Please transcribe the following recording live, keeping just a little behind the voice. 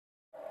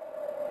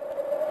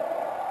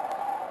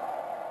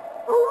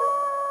Yeah!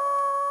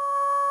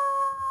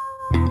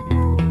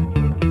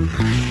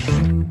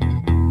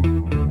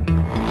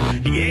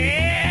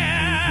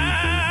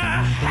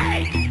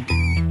 Hey!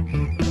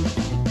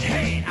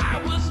 Hey,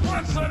 I was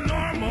once a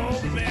normal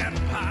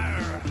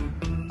vampire,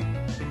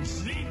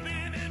 sleeping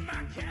in my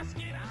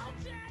casket all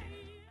day.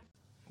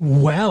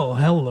 Well,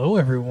 hello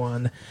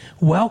everyone.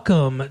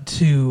 Welcome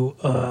to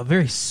a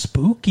very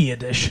spooky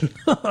edition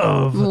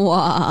of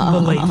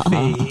The Late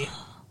Fee.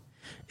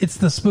 It's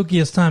the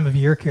spookiest time of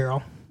year,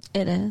 Carol.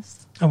 It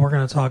is. And we're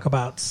going to talk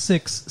about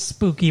 6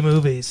 spooky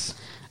movies.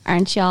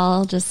 Aren't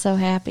y'all just so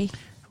happy?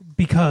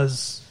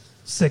 Because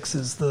 6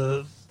 is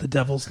the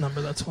devil's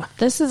number, that's why.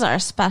 This is our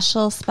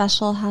special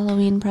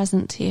Halloween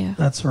present to you.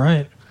 That's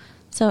right.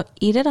 So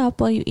eat it up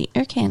while you eat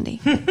your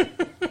candy.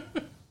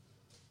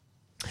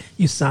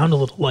 You sound a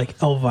little like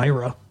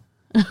Elvira,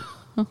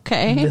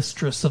 Okay.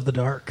 Mistress of the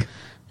Dark.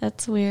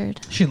 That's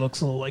weird. She looks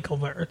a little like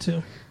Elvira,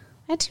 too.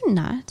 I do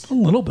not. A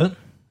little bit.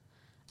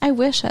 I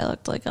wish I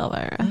looked like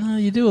Elvira.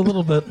 You do a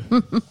little bit.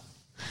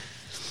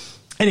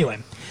 Anyway,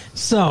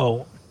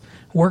 so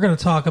we're going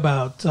to talk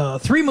about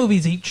 3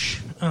 movies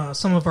each,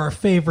 some of our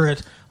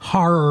favorite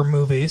horror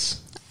movies.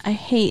 I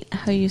hate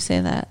how you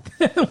say that.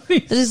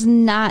 That is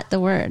not the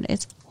word.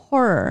 It's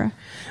horror.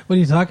 What are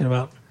you talking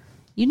about?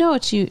 You know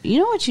what you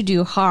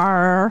do.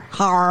 Horror.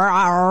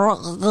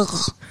 You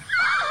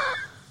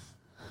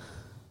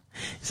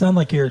sound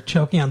like you're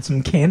choking on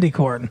some candy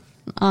corn.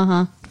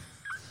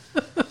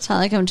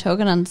 Sound like I'm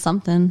choking on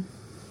something.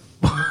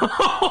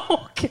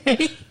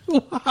 Okay.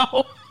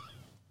 Wow.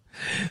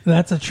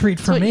 That's a treat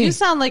for That's what me. you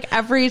sound like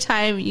every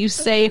time you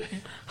say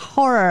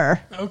horror.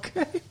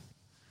 Okay.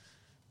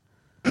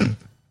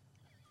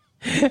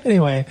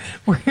 Anyway,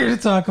 we're here to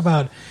talk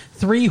about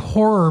 3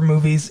 horror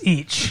movies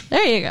each.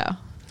 There you go.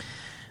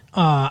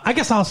 I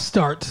guess I'll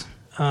start.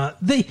 I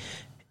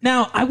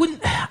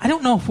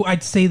don't know if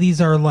I'd say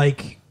these are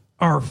like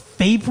our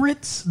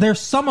favorites. They're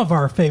some of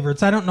our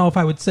favorites. I don't know if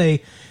I would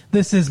say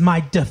this is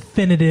my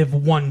definitive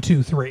 1,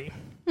 2, 3.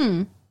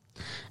 I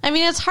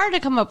mean, it's hard to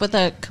come up with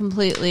a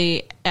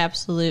completely,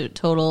 absolute,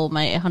 total,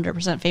 my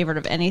 100% favorite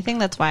of anything.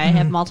 That's why I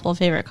have multiple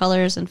favorite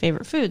colors and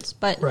favorite foods.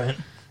 But Right.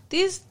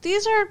 these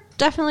are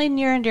definitely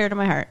near and dear to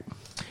my heart.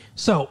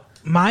 So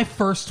my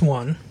first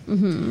one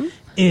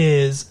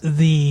is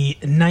the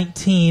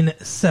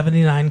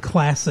 1979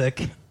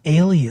 classic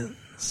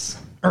Aliens.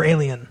 Or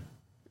Alien.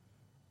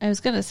 I was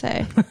going to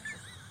say.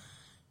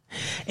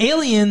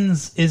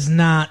 Aliens is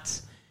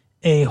not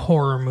a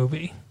horror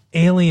movie.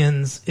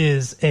 Aliens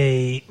is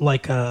a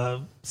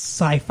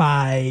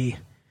sci-fi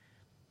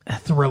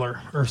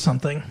thriller or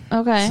something.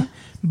 Okay.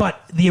 But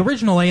the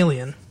original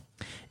Alien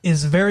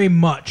is very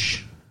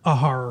much a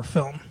horror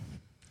film.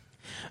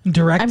 I'm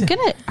Directed.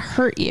 going to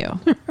hurt you.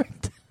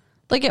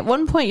 Like at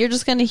one point, you're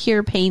just going to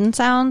hear pain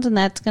sounds, and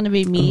that's going to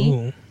be me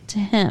Ooh. to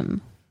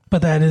him.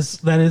 But that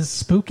is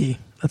spooky.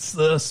 That's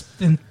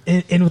in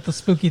with the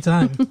spooky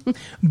time.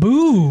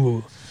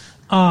 Boo.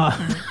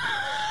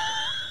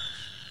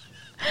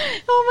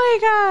 Oh my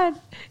God.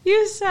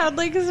 You sound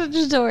like such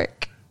a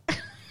dork.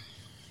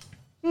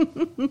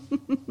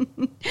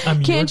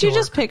 Can't you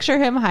just picture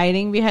him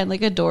hiding behind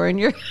like a door in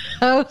your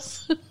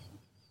house?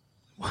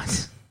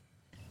 What?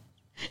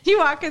 You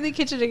walk in the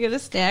kitchen to get a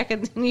snack,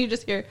 and then you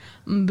just hear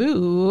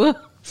 "boo."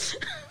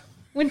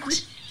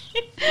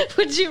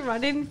 Would you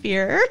run in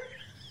fear?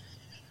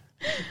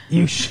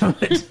 You should.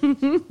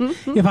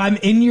 If I'm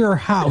in your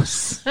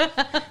house,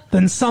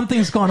 then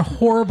something's gone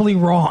horribly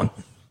wrong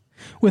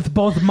with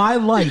both my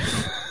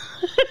life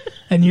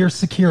and your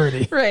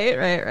security.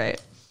 Right.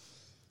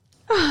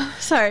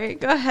 Sorry,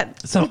 go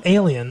ahead. So,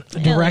 Alien,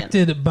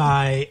 directed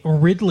by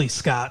Ridley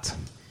Scott,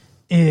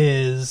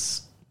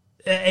 is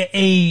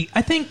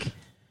I think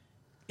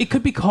it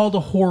could be called a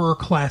horror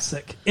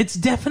classic. It's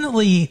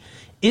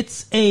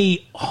a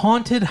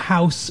haunted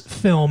house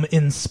film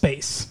in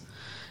space.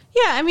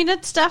 Yeah, I mean,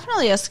 it's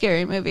definitely a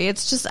scary movie.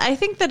 It's just, I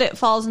think that it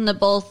falls into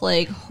both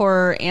like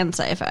horror and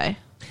sci-fi.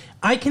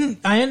 I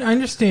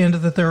understand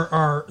that there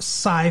are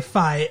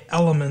sci-fi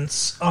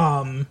elements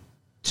to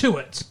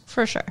it.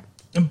 For sure.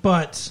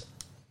 But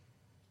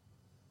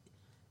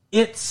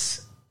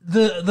it's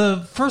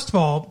the first of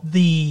all,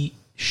 the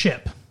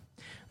ship,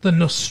 the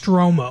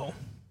Nostromo,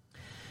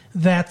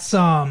 that's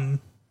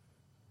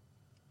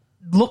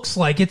looks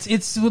like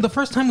it's the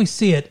first time we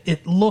see it,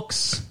 it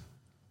looks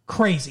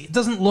crazy. It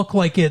doesn't look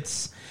like you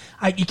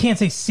can't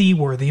say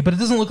seaworthy, but it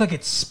doesn't look like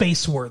it's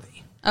space worthy.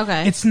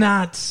 Okay. It's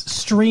not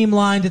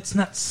streamlined, it's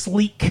not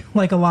sleek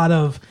like a lot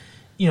of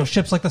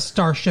ships like the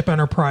Starship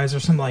Enterprise or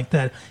something like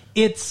that.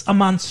 It's a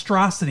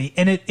monstrosity,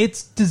 and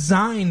it's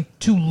designed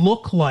to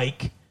look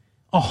like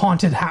a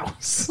haunted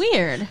house.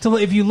 Weird. So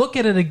if you look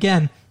at it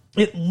again,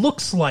 it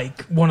looks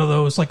like one of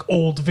those like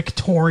old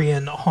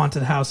Victorian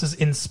haunted houses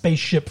in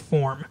spaceship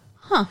form.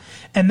 Huh.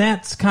 And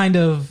that's kind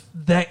of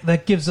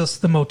that gives us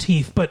the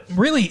motif, but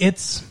really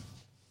it's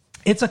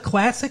a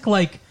classic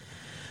like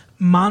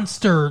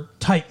monster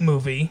type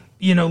movie,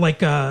 like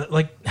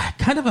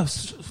kind of a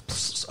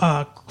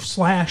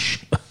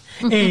slash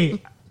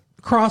a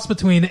cross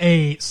between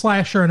a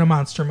slasher and a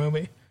monster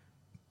movie.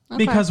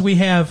 Because we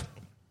have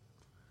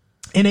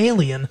an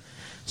alien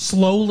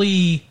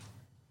slowly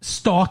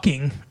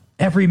stalking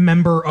every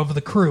member of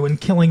the crew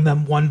and killing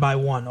them one by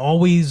one,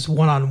 always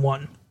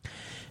one-on-one.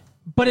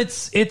 But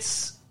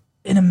it's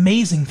an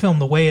amazing film,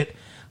 the way it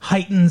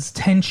heightens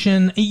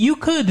tension. You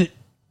could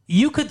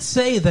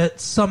say that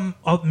some,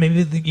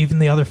 maybe even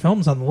the other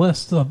films on the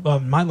list,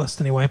 on my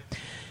list anyway,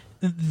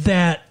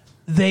 that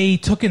they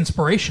took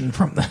inspiration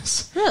from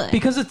this. Really?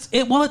 Because it's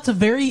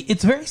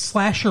very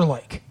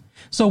slasher-like.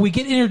 So we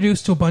get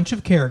introduced to a bunch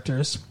of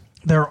characters.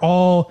 They're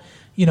all,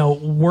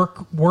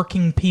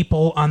 working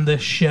people on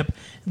this ship.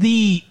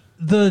 The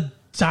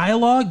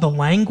dialogue, the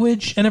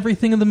language, and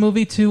everything in the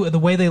movie too, the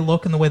way they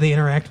look and the way they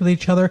interact with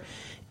each other,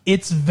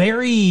 it's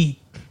very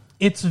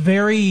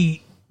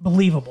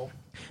believable.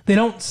 They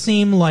don't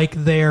seem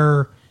like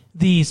they're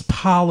these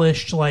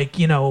polished,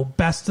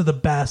 best of the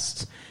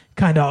best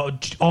kind of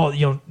all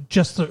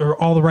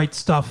all the right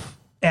stuff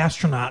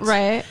astronauts.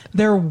 Right.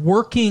 They're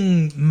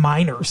working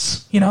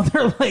miners.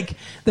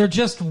 They're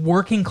just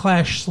working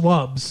class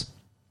schlubs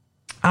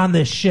on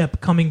this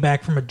ship coming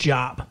back from a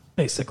job,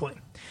 basically.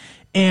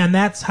 And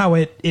that's how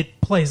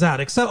it plays out.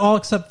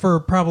 Except for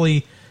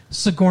probably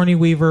Sigourney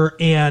Weaver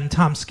and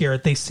Tom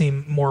Skerritt. They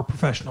seem more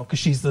professional because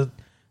she's the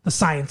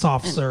science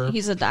officer. And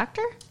he's a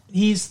doctor?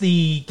 He's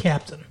the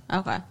captain.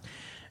 Okay.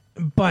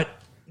 But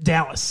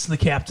Dallas, the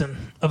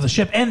captain of the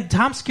ship. And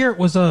Tom Skerritt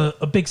was a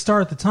big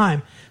star at the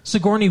time.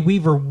 Sigourney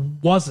Weaver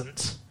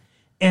wasn't.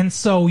 And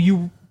so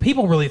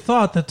people really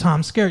thought that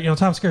Tom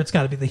Skerritt's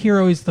got to be the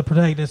hero. He's the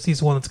protagonist. He's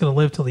the one that's going to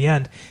live till the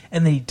end.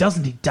 And then he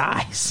doesn't. He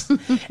dies.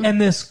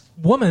 And this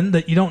woman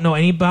that you don't know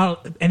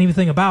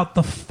anything about,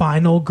 the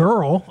final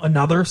girl,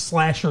 another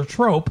slasher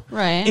trope,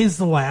 right, is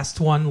the last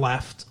one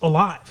left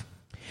alive.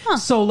 Huh.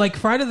 So, like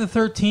Friday the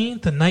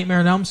 13th and Nightmare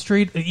on Elm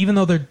Street, even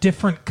though they're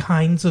different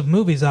kinds of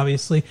movies,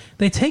 obviously,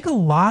 they take a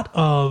lot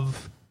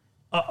of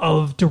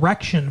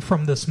direction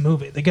from this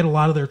movie. They get a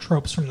lot of their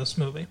tropes from this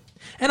movie.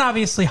 And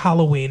obviously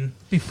Halloween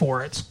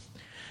before it.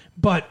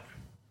 But,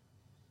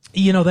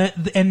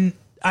 and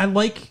I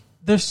like,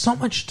 there's so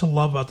much to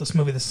love about this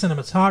movie. The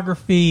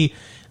cinematography,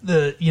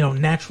 the,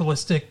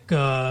 naturalistic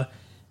kind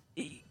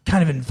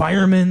of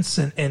environments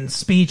and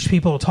speech,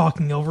 people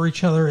talking over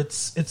each other.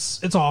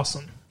 It's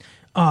awesome.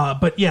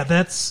 But yeah,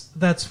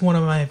 that's one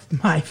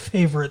of my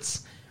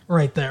favorites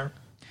right there.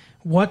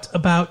 What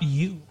about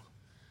you?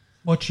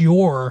 What's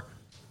your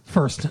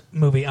first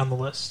movie on the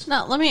list?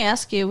 Now, let me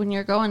ask you, when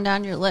you're going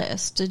down your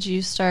list, did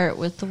you start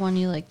with the one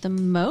you like the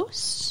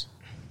most?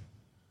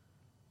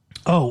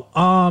 Oh,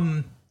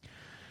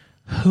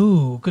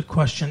 good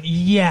question.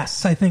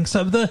 Yes, I think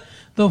so. The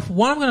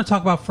one I'm going to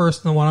talk about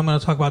first and the one I'm going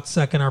to talk about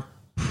second are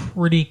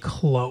pretty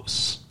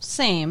close.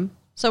 Same.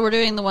 So we're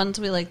doing the ones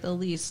we like the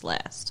least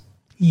last.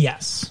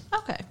 Yes.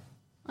 Okay.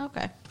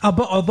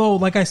 Although,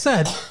 like I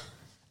said,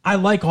 I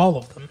like all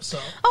of them. So.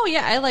 Oh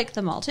yeah, I like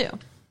them all too.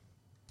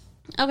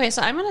 Okay,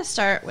 so I'm going to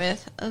start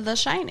with The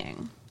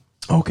Shining.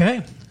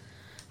 Okay.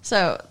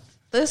 So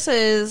this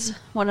is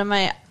one of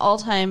my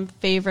all-time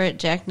favorite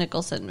Jack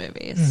Nicholson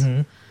movies.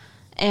 Mm-hmm.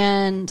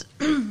 And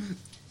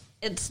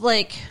it's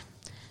one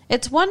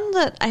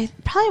that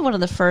probably one of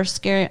the first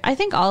scary, I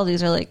think all of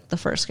these are like the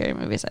first scary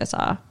movies I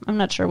saw. I'm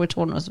not sure which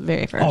one was the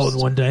very first. All in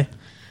one day.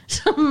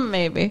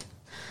 Maybe.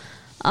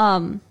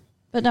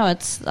 But no,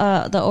 it's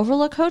the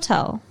Overlook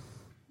Hotel,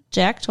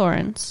 Jack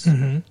Torrance,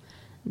 mm-hmm.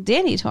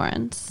 Danny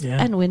Torrance,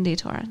 and Wendy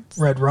Torrance.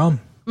 Red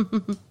Rum.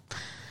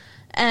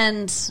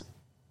 And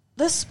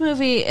this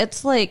movie,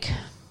 it's like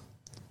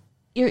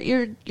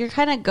you're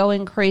kind of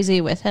going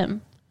crazy with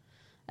him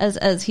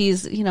as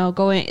he's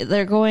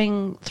they're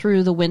going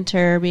through the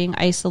winter, being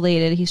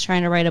isolated. He's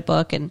trying to write a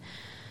book, and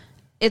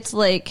it's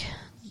like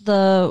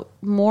the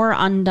more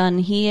undone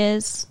he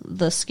is,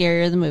 the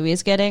scarier the movie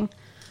is getting.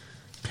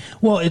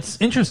 Well,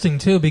 it's interesting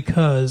too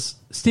because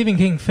Stephen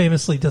King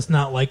famously does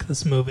not like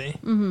this movie.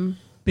 Mm-hmm.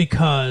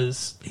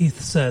 Because he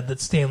said that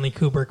Stanley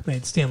Kubrick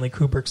made Stanley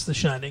Kubrick's The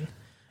Shining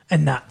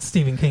and not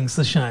Stephen King's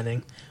The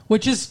Shining,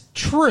 which is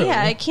true.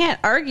 Yeah, I can't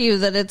argue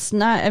that it's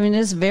not. I mean,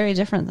 it's very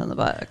different than the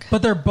book.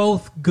 But they're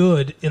both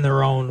good in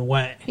their own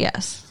way.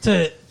 Yes.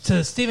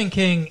 To Stephen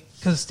King,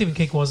 because Stephen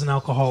King was an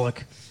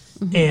alcoholic,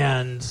 mm-hmm.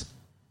 and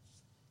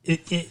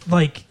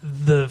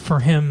for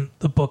him,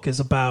 the book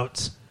is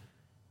about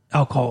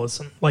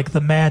alcoholism, like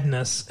the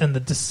madness and the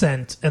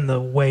descent and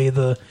the way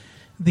the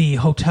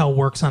hotel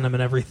works on him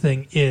and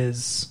everything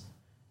is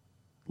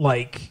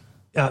like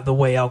the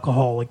way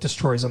alcohol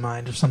destroys a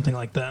mind or something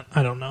like that.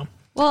 I don't know.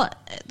 Well,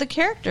 the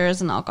character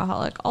is an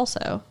alcoholic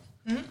also.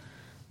 Mm-hmm.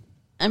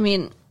 I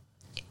mean,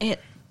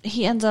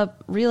 he ends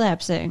up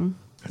relapsing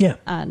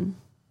on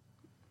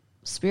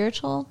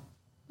spiritual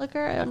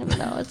liquor. I don't even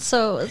know. It's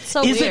so is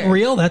weird. It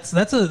real? That's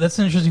an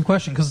interesting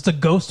question because it's a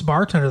ghost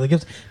bartender that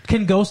gives.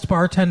 Can ghost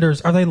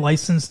bartenders, are they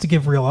licensed to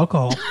give real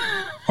alcohol,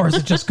 or is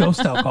it just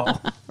ghost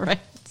alcohol? Right.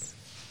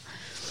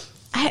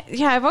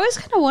 I've always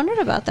kind of wondered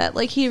about that.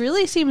 Like, he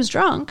really seems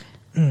drunk,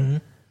 mm-hmm.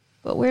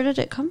 but where did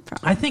it come from?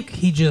 I think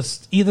he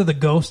just either the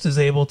ghost is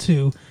able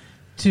to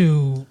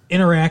to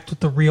interact with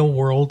the real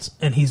world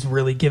and he's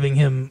really giving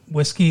him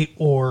whiskey,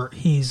 or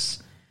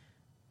he's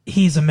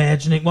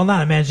imagining, well,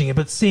 not imagining it,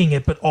 but seeing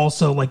it, but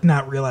also like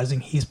not realizing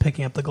he's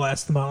picking up the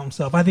glass the bottle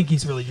himself. I think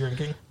he's really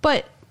drinking.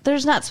 But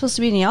there's not supposed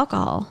to be any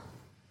alcohol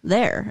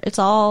there. It's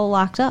all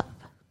locked up.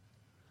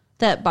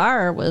 That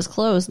bar was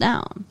closed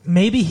down.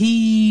 Maybe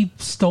he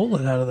stole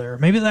it out of there.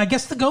 Maybe, I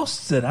guess the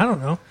ghosts did. I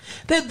don't know.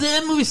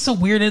 That movie's so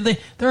weird.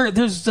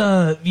 There's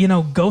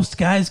ghost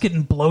guys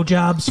getting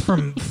blowjobs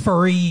from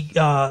furry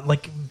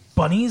like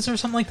bunnies or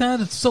something like that.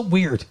 It's so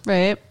weird.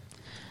 Right.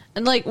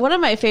 And like one of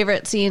my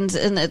favorite scenes,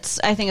 and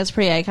I think it's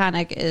pretty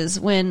iconic, is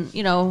when,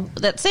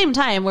 that same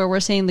time where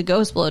we're seeing the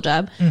ghost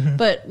blowjob,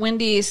 but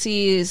Wendy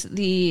sees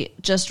the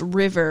just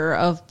river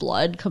of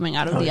blood coming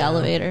out of the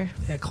elevator.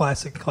 Yeah,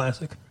 classic.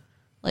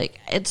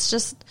 Like, it's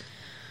just,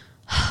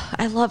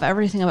 I love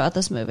everything about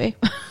this movie.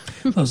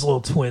 Those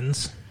little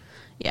twins.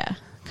 Yeah.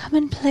 Come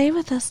and play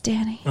with us,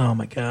 Danny. Oh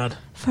my God.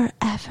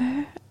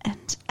 Forever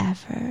and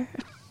ever.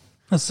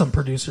 That's some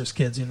producer's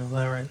kids, you know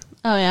that, right?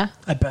 Oh, yeah.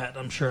 I bet.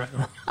 I'm sure I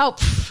know. Oh,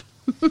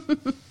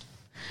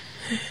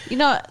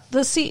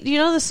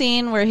 the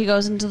scene where he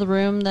goes into the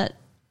room that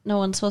no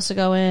one's supposed to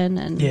go in,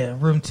 and yeah,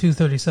 room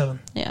 237.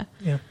 Yeah,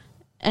 yeah,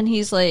 and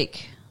he's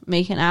like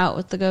making out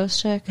with the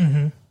ghost chick,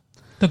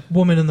 the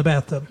woman in the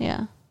bathtub.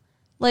 Yeah,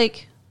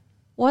 like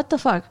what the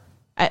fuck?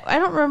 I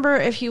don't remember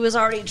if he was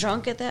already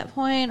drunk at that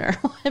point or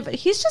what, but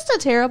he's just a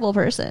terrible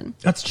person.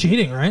 That's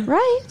cheating, right?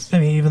 Right. I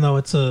mean, even though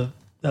it's a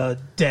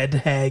dead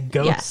hag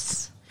ghost,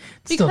 yes,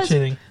 it's still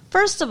cheating.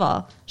 First of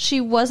all,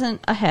 she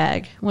wasn't a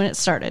hag when it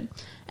started.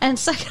 And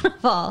second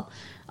of all,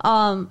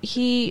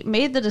 he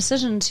made the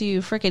decision to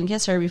frickin'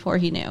 kiss her before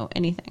he knew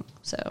anything.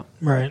 So,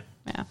 right.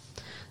 Yeah.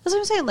 That's what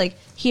I'm saying. Like,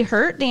 he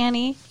hurt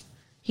Danny.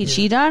 He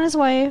cheated on his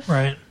wife.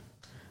 Right.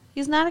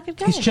 He's not a good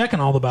guy. He's checking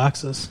all the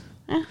boxes.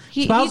 Yeah,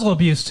 Spousal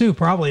abuse, too,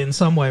 probably in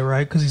some way,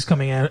 right? Because he's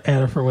coming at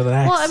her with an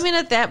axe. Well, I mean,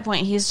 at that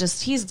point,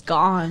 he's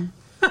gone.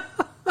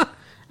 I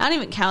don't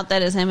even count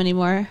that as him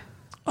anymore.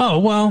 Oh,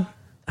 well,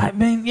 I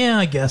mean, yeah,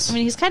 I guess. I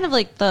mean, he's kind of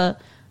like the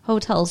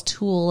hotel's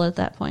tool at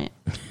that point.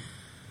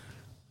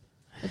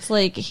 It's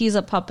like he's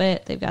a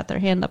puppet. They've got their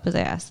hand up his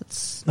ass.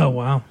 It's oh,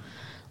 wow.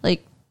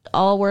 Like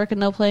all work and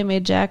no play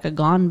made Jack a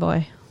gone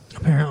boy.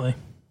 Apparently.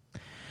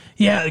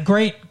 Yeah,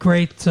 great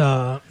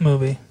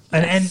movie.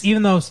 And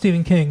even though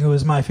Stephen King, who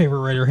is my favorite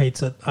writer,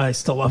 hates it, I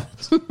still love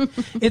it.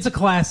 It's a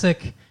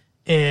classic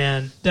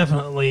and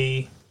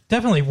definitely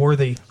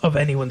worthy of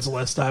anyone's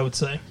list, I would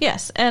say.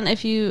 Yes, and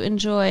if you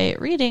enjoy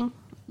reading,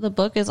 the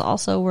book is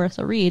also worth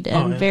a read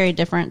and very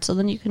different. So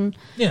then you can,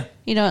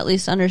 at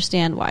least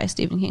understand why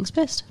Stephen King's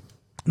pissed.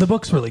 The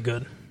book's really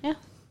good. Yeah.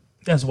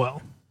 As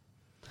well.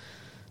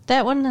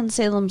 That one and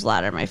Salem's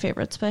Lot are my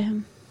favorites by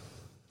him.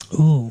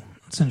 Ooh,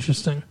 that's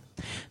interesting.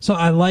 So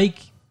I like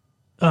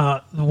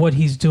what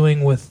he's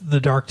doing with the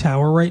Dark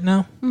Tower right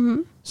now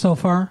so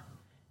far.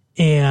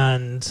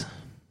 And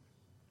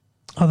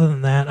other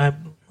than that, I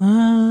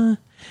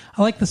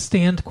like The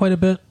Stand quite a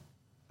bit.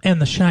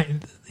 And The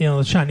Shining,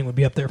 The Shining would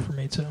be up there for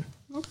me too.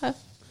 Okay.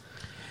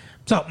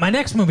 So my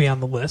next movie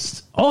on the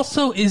list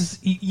also is,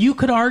 you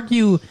could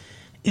argue,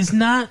 is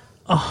not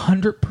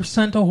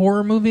 100% a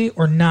horror movie,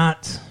 or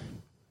not,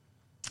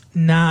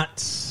 I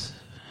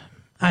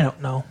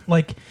don't know.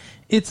 Like,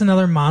 it's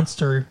another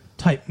monster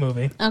type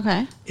movie.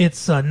 Okay.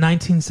 It's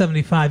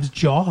 1975's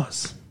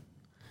Jaws.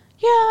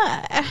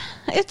 Yeah,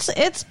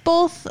 it's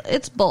both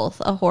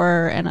a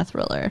horror and a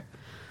thriller.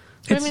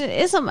 But, it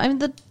is.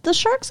 The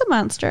shark's a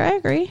monster. I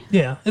agree.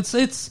 Yeah, it's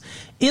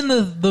in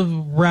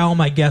the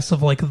realm, I guess,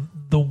 of like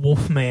the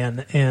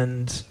Wolfman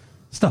and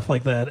stuff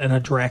like that, and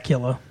a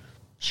Dracula.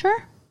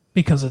 Sure.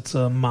 Because it's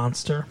a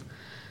monster.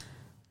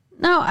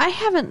 No, I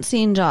haven't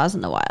seen Jaws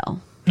in a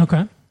while.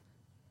 Okay.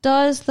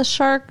 Does the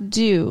shark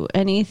do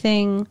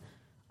anything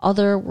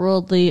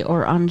otherworldly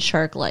or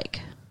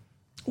unshark-like?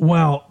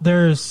 Well,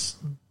 there's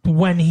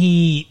when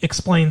he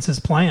explains his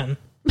plan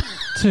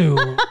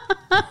to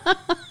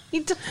he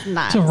does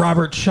not. to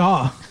Robert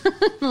Shaw.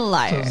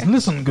 Liar. Says,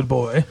 listen, good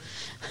boy.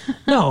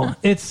 No,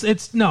 it's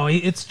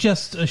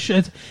just a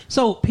shit.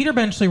 So Peter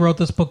Benchley wrote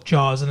this book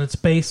Jaws, and it's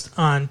based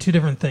on two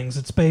different things.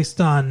 It's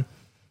based on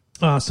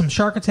some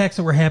shark attacks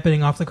that were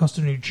happening off the coast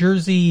of New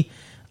Jersey,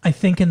 I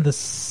think in the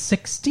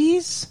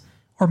 60s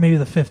or maybe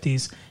the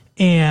 50s.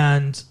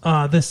 And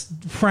this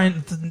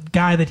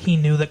guy that he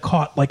knew that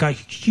caught like a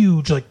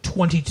huge, like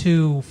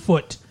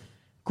 22-foot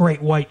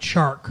great white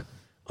shark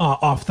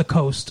off the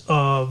coast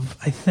of,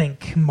 I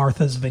think,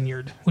 Martha's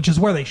Vineyard, which is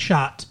where they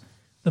shot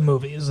the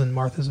movie, is in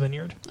Martha's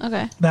Vineyard.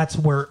 Okay. That's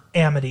where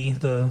Amity,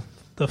 the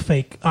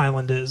fake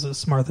island,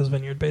 is Martha's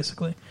Vineyard,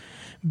 basically.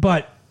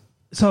 But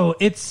so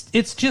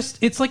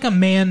it's like a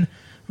man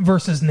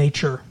versus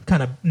nature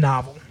kind of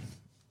novel.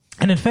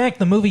 And in fact,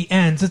 the movie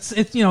ends. It's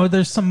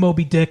there's some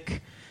Moby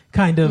Dick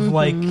kind of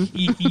like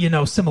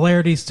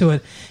similarities to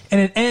it,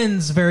 and it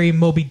ends very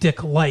Moby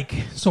Dick like,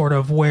 sort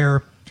of,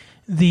 where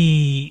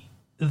the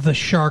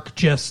shark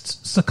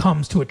just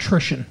succumbs to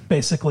attrition.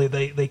 Basically,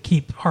 they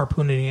keep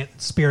harpooning it,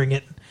 spearing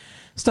it,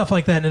 stuff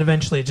like that, and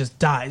eventually it just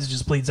dies, it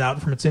just bleeds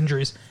out from its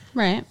injuries.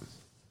 Right.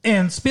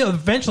 And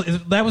eventually,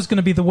 that was going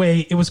to be the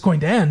way it was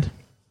going to end.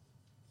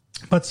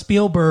 But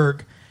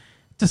Spielberg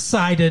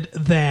decided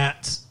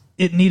that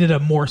it needed a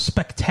more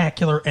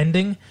spectacular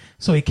ending,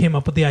 so he came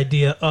up with the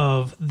idea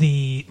of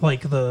the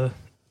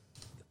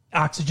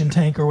oxygen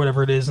tank or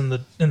whatever it is in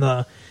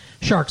the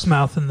shark's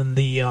mouth, and then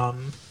the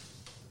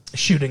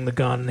shooting the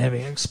gun and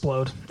having it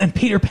explode. And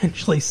Peter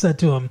Benchley said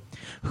to him,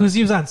 because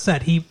he was on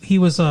set, he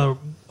was a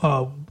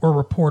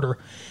reporter.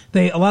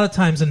 A lot of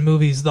times in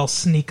movies they'll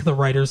sneak the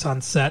writers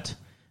on set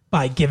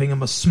by giving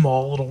them a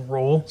small little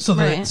role so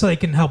they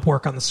can help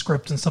work on the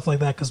script and stuff like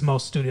that, because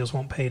most studios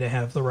won't pay to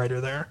have the writer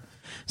there.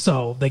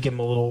 So they give them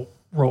a little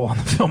role on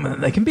the film and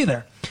then they can be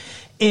there.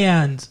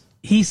 And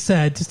he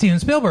said to Steven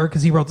Spielberg,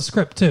 because he wrote the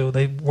script too,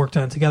 they worked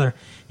on it together,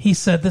 he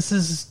said, this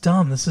is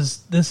dumb. This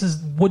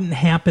is wouldn't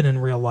happen in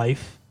real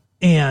life,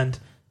 and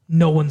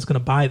no one's going to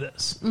buy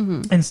this.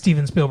 Mm-hmm. And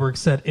Steven Spielberg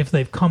said, if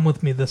they've come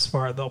with me this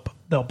far, they'll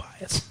buy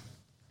it.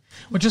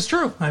 Which is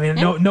true. I mean,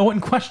 no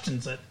one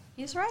questions it.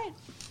 He's right.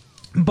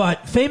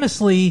 But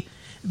famously,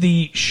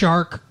 the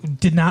shark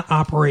did not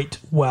operate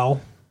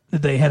well.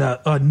 They had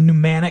a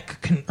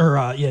pneumatic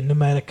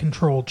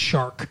controlled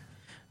shark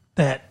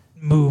that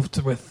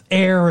moved with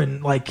air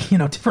and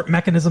different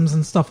mechanisms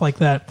and stuff like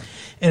that,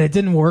 and it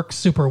didn't work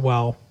super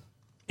well.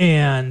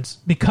 And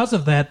because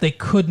of that, they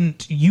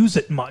couldn't use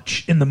it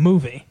much in the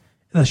movie.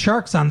 The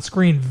shark's on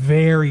screen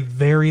very,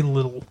 very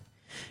little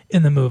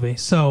in the movie,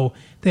 so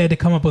they had to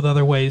come up with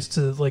other ways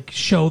to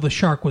show the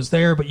shark was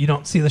there, but you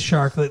don't see the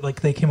shark.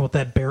 They came up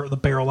with the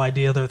barrel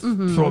idea. They're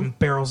throwing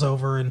barrels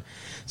over, and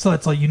so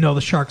that's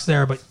the shark's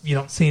there, but you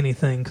don't see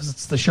anything because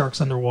it's the shark's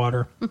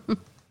underwater.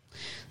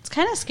 It's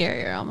kind of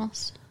scarier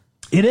almost.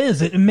 It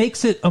is. It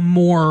makes it a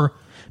more,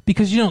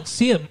 because you don't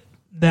see it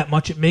that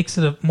much, it makes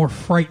it a more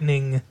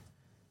frightening,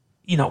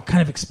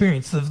 kind of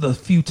experience the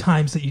few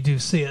times that you do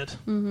see it.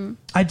 Mm-hmm.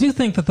 I do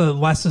think that the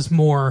less is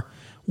more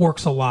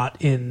works a lot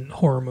in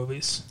horror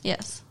movies.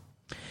 Yes.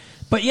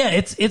 But yeah,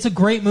 it's a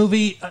great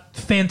movie, a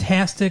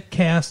fantastic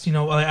cast.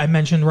 I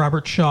mentioned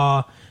Robert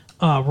Shaw,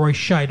 Roy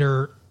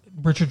Scheider,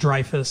 Richard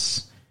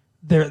Dreyfuss.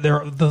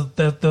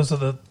 Those are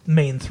the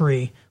main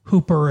three: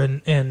 Hooper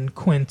and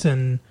Quint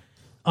and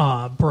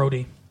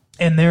Brody,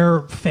 and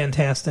they're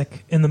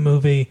fantastic in the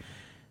movie.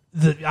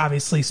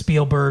 Obviously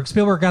Spielberg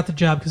got the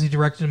job because he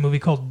directed a movie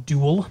called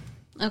Duel.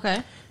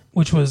 Okay.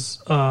 Which was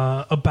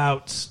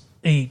about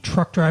a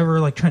truck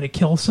driver trying to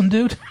kill some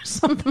dude or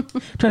something,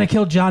 trying to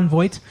kill John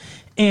Voight.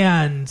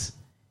 And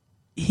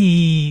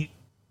he,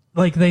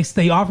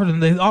 they offered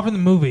the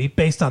movie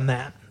based on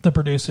that, the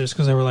producers,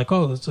 because they were like,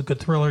 oh, it's a good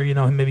thriller,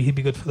 maybe he'd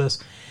be good for this.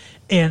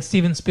 And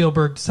Steven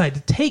Spielberg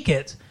decided to take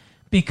it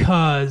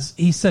because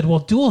he said, well,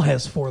 Duel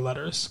has 4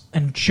 letters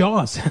and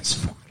Jaws has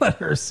 4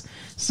 letters.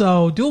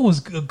 So Duel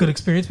was a good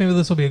experience. Maybe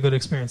this will be a good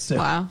experience too.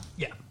 Wow.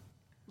 Yeah.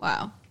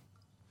 Wow.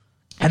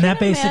 And that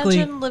basically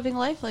imagine living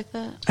life like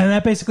that. And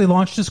that basically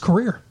launched his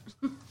career,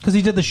 because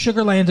he did the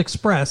Sugarland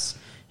Express,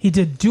 he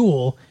did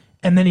Duel,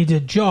 and then he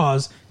did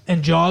Jaws,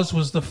 and Jaws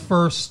was the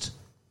first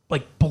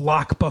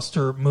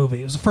blockbuster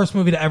movie. It was the first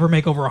movie to ever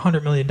make over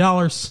 $100 million,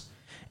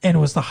 and it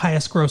was the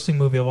highest grossing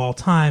movie of all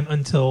time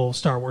until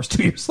Star Wars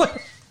 2 years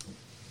later.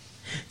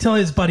 Till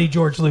his buddy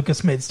George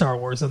Lucas made Star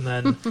Wars, and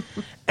then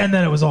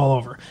it was all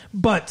over.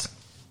 But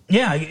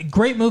yeah,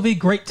 great movie,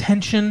 great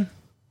tension.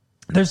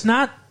 There's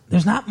not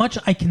much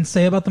I can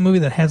say about the movie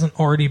that hasn't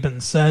already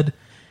been said.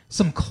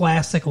 Some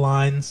classic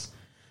lines,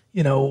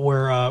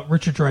 where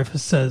Richard Dreyfuss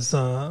says,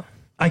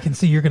 I can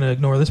see you're going to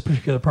ignore this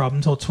particular problem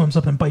until it swims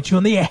up and bites you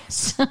in the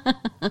ass.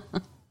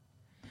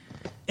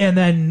 And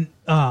then,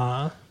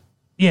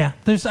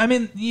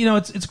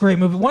 it's a great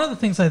movie. One of the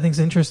things I think is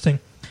interesting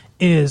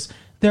is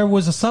there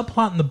was a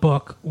subplot in the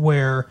book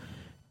where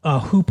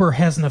Hooper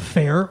has an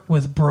affair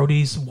with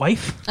Brody's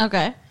wife.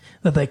 Okay.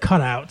 That they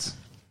cut out.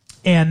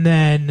 And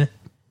then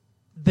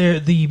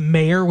the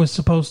mayor was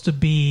supposed to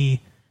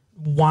be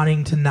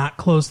wanting to not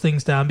close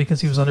things down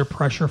because he was under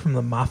pressure from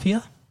the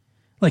mafia.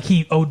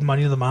 He owed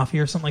money to the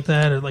mafia or something like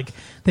that, or they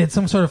had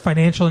some sort of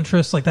financial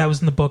interest. That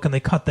was in the book, and they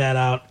cut that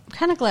out. I'm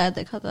kind of glad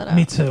they cut that out.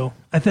 Me too.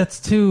 That's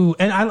too,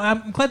 and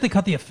I'm glad they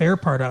cut the affair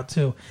part out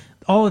too.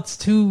 That's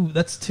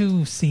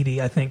too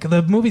seedy, I think.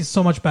 The movie's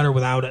so much better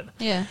without it.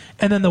 Yeah.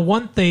 And then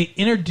they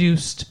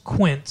introduced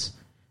Quint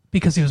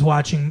because he was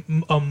watching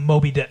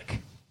Moby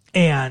Dick,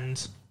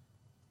 and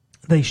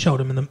they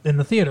showed him in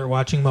the theater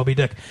watching Moby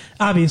Dick.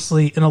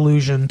 Obviously, an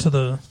allusion to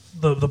the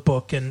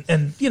book and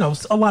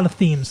a lot of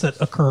themes that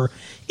occur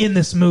in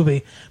this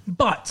movie.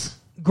 But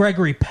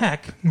Gregory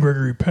Peck,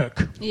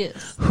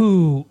 yes,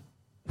 who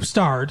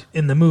starred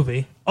in the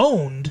movie,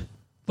 owned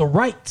the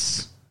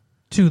rights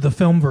to the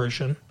film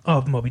version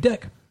of Moby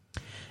Dick.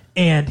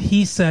 And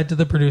he said to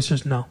the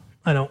producers, no,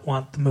 I don't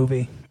want the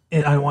movie.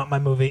 I don't want my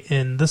movie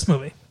in this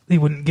movie. He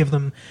wouldn't give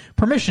them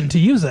permission to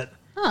use it.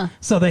 Huh.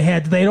 So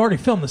they'd already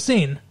filmed the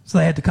scene, so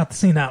they had to cut the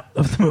scene out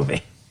of the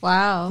movie.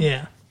 Wow.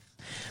 Yeah.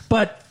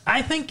 But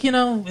I think,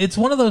 it's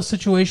one of those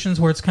situations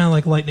where it's kind of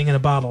like lightning in a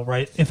bottle,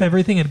 right? If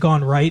everything had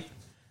gone right,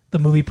 the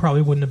movie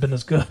probably wouldn't have been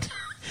as good.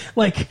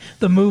 Like,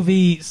 the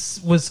movie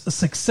was a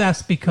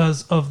success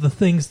because of the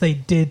things they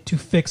did to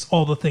fix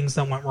all the things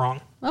that went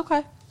wrong.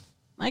 Okay.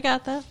 I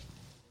got that.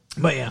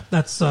 But yeah,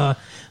 that's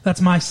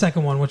my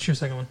second one. What's your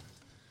second one?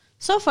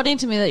 So funny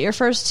to me that your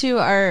first two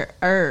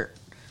are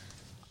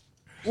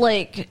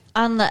like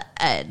on the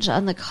edge,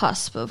 on the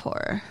cusp of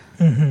horror.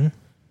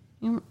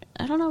 Mm-hmm.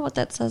 I don't know what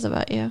that says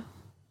about you.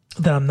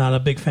 That I'm not a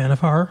big fan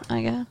of horror.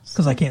 I guess.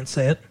 Because I can't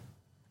say it.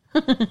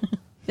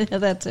 Yeah,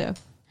 that too.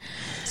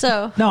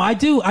 So no, I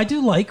do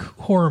like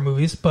horror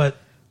movies, but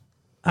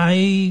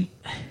when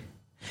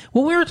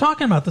we were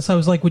talking about this, I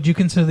was like, would you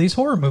consider these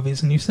horror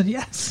movies? And you said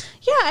yes.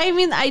 yeah, I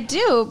mean, I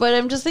do, but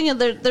I'm just thinking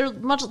they're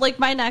much like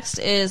my next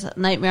is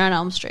Nightmare on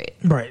Elm Street.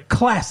 Right.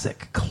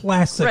 Classic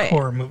Right.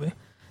 horror movie.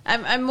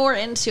 I'm more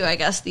into, I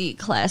guess, the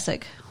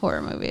classic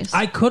horror movies.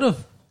 I could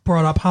have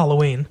brought up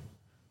Halloween,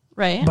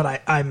 right?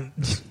 but I'm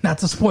not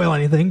to spoil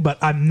anything, but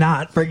I'm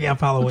not bringing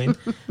up Halloween.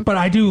 But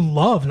I do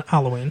love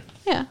Halloween.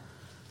 Yeah,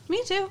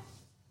 me too.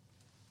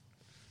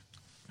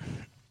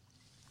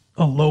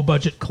 A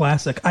low-budget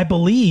classic. I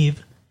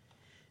believe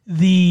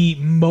the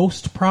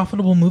most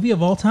profitable movie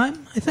of all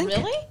time, I think.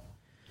 Really?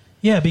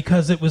 Yeah,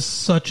 because it was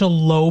such a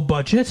low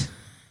budget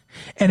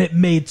and it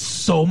made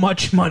so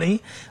much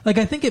money. Like,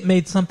 I think it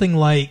made something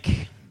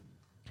like,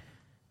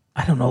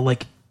 I don't know,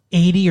 like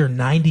 80 or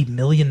 90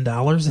 million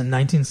dollars in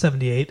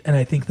 1978, and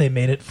I think they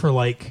made it for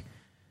like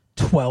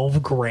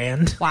 12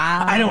 grand.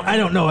 Wow. I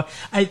don't know.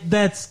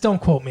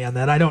 Don't quote me on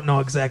that. I don't know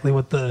exactly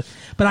but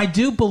I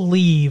do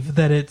believe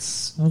that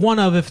it's one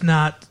of, if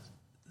not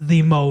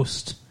the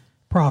most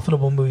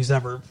profitable movies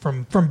ever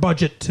from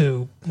budget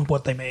to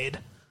what they made.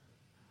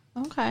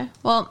 Okay.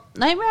 Well,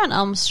 Nightmare on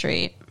Elm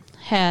Street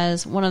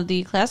has one of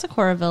the classic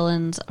horror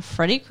villains,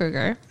 Freddy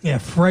Krueger. Yeah,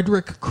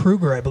 Frederick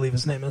Krueger, I believe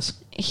his name is.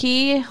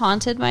 He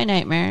haunted my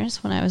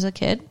nightmares when I was a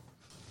kid.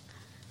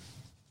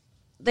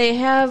 They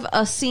have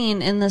a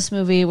scene in this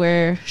movie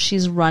where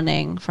she's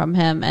running from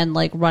him and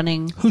like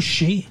running. Who's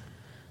she?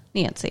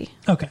 Nancy.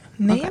 Okay.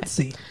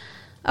 Nancy.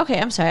 Okay,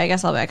 I'm sorry. I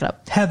guess I'll back it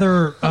up.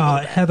 Heather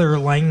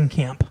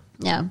Langenkamp.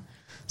 Yeah.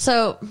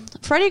 So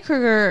Freddy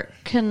Krueger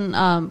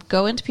can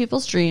go into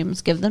people's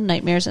dreams, give them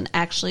nightmares, and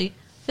actually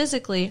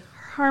physically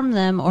harm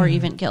them or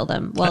even kill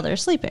them while they're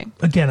sleeping.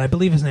 Again, I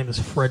believe his name is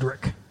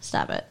Frederick.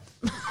 Stop it.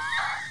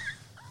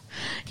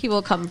 He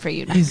will come for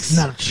you next. He's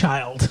not a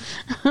child.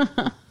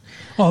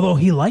 Although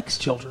he likes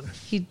children.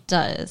 He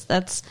does.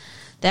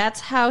 That's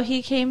how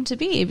he came to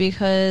be,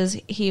 because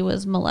he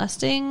was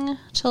molesting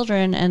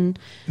children and...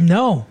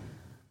 No.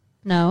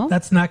 No?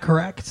 That's not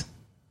correct.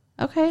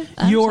 Okay.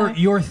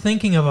 You're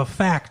thinking of a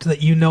fact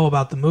that you know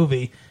about the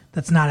movie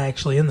that's not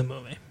actually in the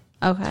movie.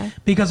 Okay.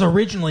 Because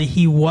originally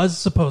he was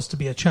supposed to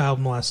be a child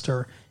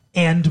molester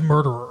and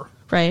murderer.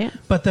 Right.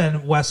 But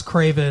then Wes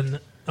Craven,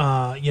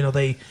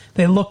 they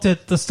looked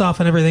at the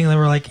stuff and everything and they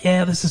were like,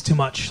 yeah, this is too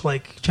much.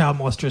 Like, child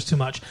molester is too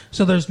much.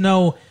 So there's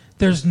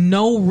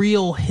no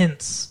real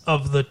hints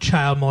of the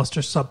child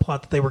molester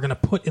subplot that they were going to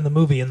put in the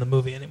movie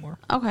anymore.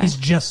 Okay. He's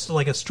just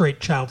like a straight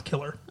child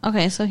killer.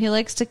 Okay, so he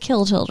likes to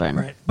kill children.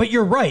 Right. But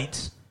you're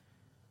right.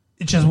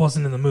 It just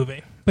wasn't in the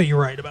movie. But you're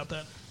right about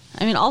that.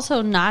 I mean,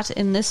 also not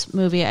in this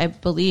movie, I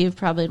believe,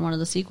 probably in one of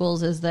the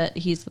sequels, is that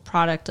he's the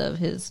product of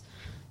his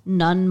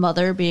nun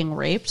mother being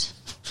raped.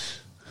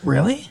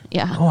 Really?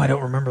 Yeah. Oh, I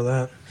don't remember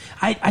that.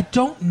 I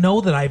don't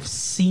know that I've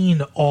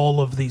seen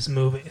all of these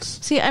movies.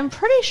 See, I'm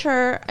pretty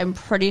sure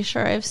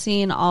I've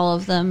seen all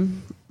of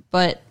them,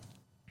 but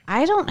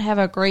I don't have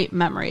a great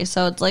memory.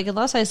 So it's like,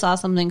 unless I saw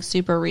something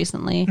super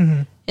recently,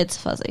 it's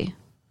fuzzy.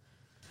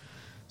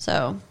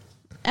 So,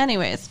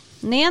 anyways,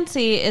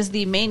 Nancy is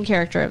the main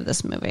character of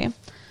this movie.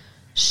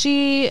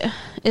 She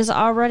is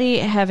already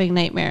having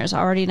nightmares,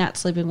 already not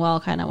sleeping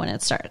well kind of when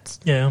it starts.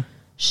 Yeah.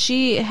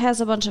 She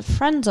has a bunch of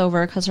friends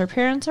over because her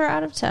parents are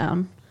out of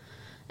town,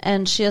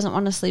 and she doesn't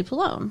want to sleep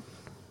alone.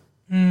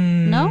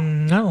 No?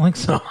 I don't think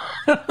so.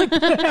 I don't think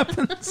that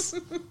happens.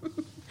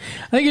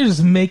 I think you're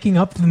just making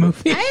up the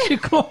movie.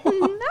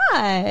 Not.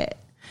 I'm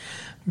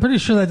pretty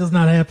sure that does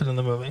not happen in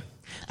the movie.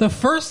 The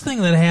first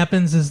thing that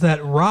happens is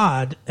that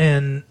Rod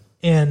and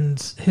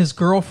his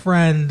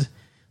girlfriend,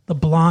 the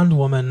blonde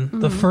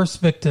woman, the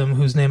first victim,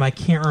 whose name I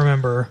can't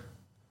remember.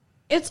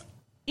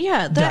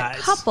 That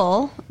dies.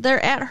 couple,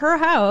 they're at her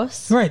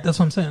house. Right, that's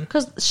what I'm saying.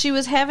 Because she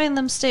was having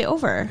them stay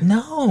over.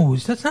 No,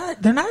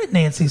 they're not at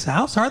Nancy's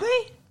house, are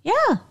they?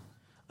 Yeah.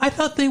 I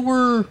thought they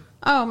were...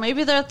 Oh,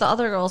 maybe they're at the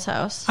other girl's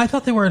house. I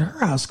thought they were at her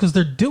house because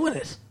they're doing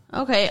it.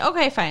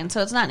 Okay, fine.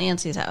 So it's not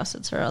Nancy's house.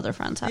 It's her other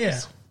friend's house.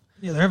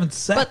 Yeah, they're having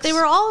sex. But they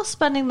were all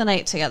spending the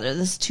night together.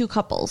 This two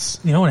couples.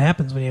 You know what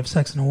happens when you have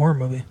sex in a horror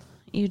movie?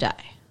 You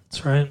die.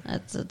 That's right.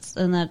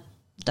 And that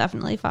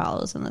definitely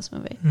follows in this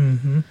movie.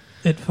 Mm-hmm.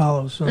 It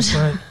follows. That's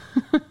right.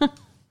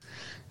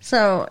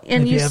 So,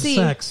 and if you have see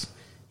sex,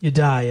 you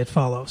die. It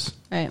follows.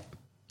 Right.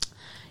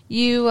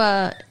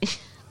 You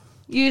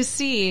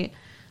see,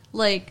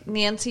 like,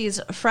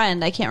 Nancy's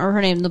friend, I can't remember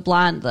her name, the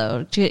blonde,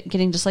 though,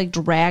 getting just, like,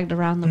 dragged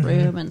around the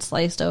room and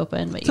sliced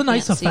open. But It's a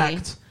nice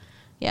effect.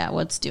 Yeah,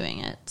 what's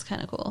doing it. It's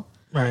kind of cool.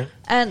 Right.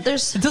 And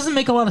there's It doesn't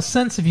make a lot of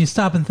sense if you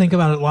stop and think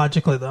about it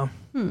logically, though.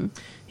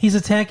 He's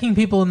attacking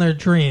people in their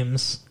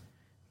dreams,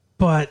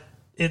 but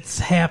it's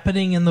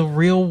happening in the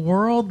real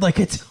world. Like,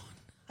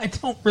 I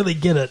don't really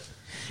get it.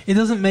 It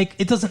doesn't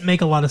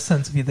make a lot of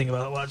sense if you think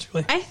about it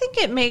logically. I think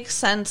it makes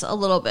sense a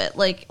little bit.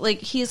 Like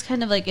he's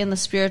kind of like in the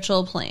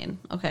spiritual plane,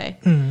 okay?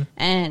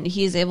 And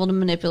he's able to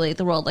manipulate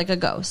the world like a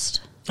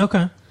ghost.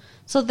 Okay.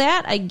 So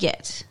that I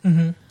get.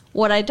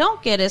 What I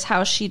don't get is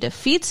how she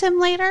defeats him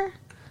later.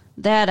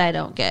 That I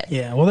don't get.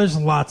 Yeah, well, there's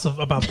lots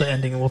about the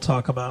ending we'll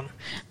talk about.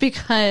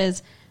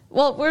 Because,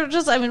 well, we're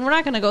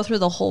not going to go through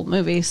the whole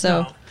movie,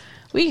 so No.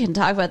 we can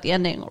talk about the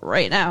ending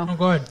right now. Oh,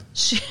 go ahead.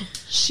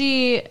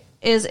 She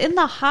is in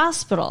the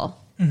hospital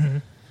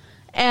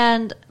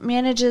and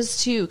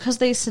manages to, because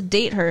they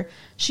sedate her,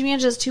 she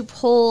manages to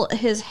pull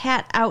his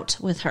hat out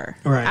with her,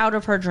 Right. out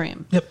of her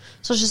dream. Yep.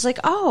 So she's like,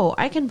 oh,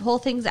 I can pull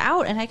things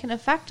out and I can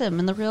affect him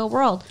in the real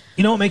world.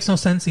 You know what makes no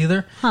sense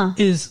either? Huh.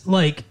 Is,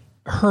 like,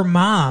 her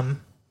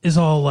mom is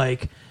all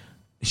like,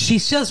 she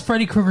says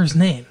Freddy Krueger's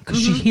name because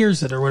she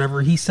hears it or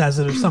whatever. He says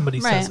it or somebody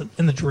says Right. it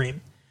in the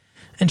dream.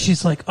 And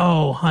she's like,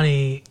 oh,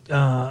 honey,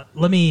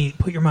 let me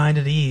put your mind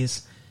at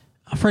ease.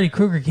 Freddy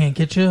Krueger can't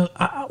get you.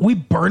 We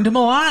burned him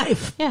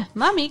alive. Yeah,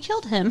 Mommy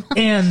killed him.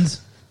 And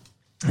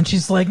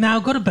she's like, now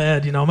go to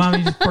bed. You know,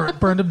 Mommy just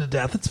burned him to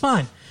death. It's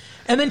fine.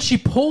 And then she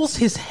pulls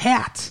his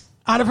hat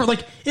out of her,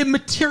 like, it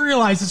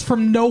materializes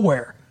from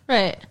nowhere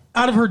Right.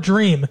 out of her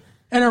dream.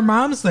 And her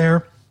mom's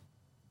there.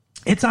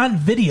 It's on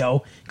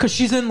video because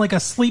she's in, like, a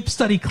sleep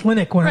study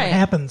clinic when Right. it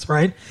happens,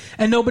 right?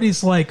 And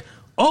nobody's like,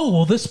 oh,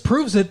 well, this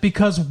proves it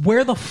because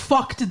where the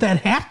fuck did that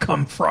hat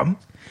come from?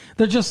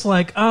 They're just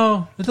like,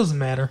 oh, it doesn't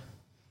matter.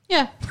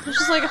 Yeah. It's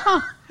just like,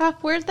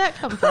 where'd that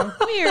come from?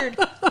 Weird.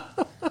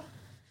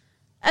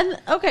 And,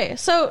 okay,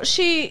 so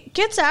she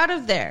gets out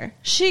of there.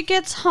 She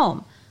gets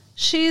home.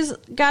 She's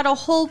got a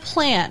whole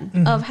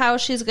plan of how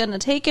she's going to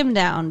take him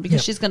down because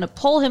Yep. she's going to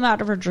pull him out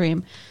of her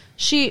dream.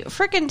 She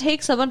frickin'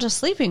 takes a bunch of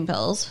sleeping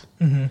pills,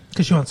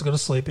 Because she wants to go to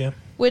sleep, yeah.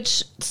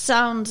 which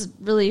sounds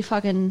really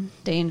fucking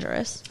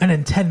dangerous. And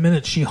in 10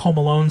 minutes, she home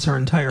alones her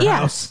entire Yeah.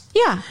 house.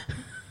 Yeah.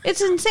 It's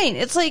insane.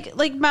 It's like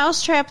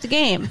Mousetrap the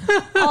game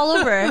all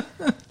over.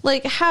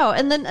 Like how?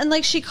 And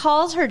like she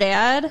calls her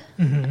dad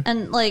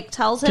and like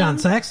tells him John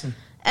Saxon.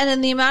 and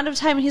in the amount of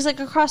time he's like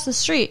across the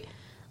street.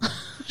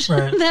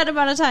 Right. That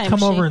amount of time.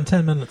 Come over in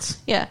 10 minutes.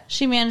 Yeah,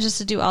 she manages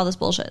to do all this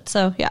bullshit.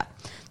 So yeah.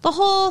 The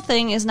whole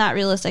thing is not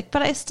realistic,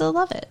 but I still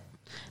love it.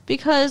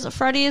 Because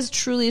Freddy is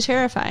truly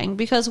terrifying.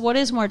 Because what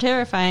is more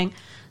terrifying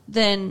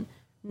than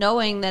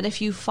knowing that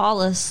if you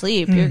fall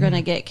asleep, you're going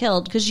to get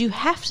killed? Because you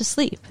have to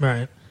sleep.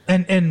 Right.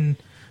 And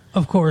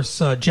of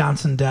course,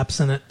 Johnson Depp's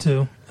in it,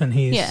 too. And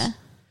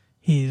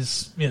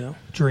he's, you know,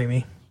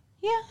 dreamy.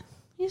 Yeah,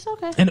 he's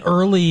okay. And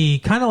early,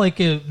 kind of like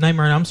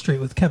Nightmare on Elm Street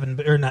with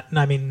Kevin, or not,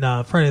 I mean,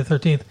 Friday the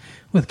 13th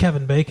with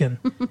Kevin Bacon.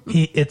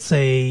 It's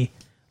a,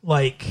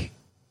 like,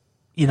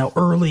 you know,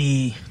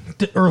 early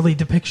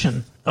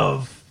depiction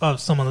of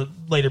someone that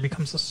later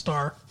becomes a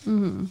star.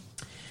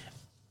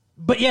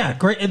 But yeah,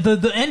 great.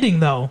 The ending,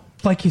 though,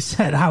 like you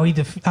said,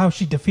 how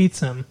she defeats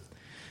him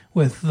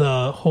with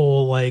the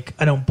whole, like,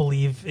 I don't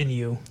believe in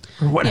you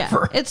or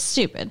whatever. Yeah, it's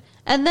stupid.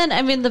 And then,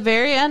 I mean, the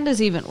very end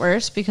is even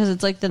worse because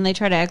it's like then they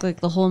try to act like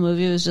the whole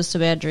movie was just a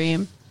bad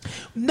dream.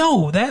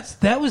 No,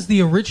 that was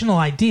the original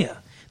idea.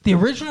 The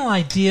original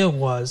idea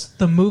was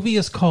the movie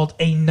is called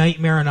A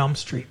Nightmare on Elm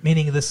Street,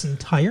 meaning this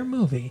entire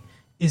movie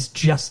is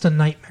just a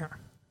nightmare.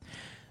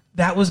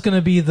 That was going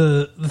to be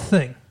the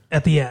thing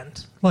at the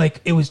end.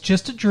 Like, it was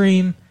just a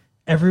dream.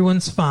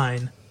 Everyone's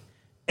fine.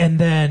 And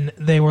then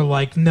they were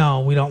like,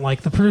 no, we don't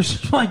like, the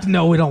producers were like,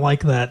 no, we don't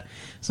like that.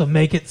 So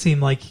make it seem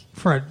like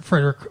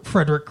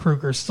Frederick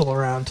Krueger's still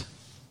around.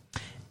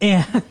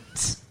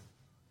 And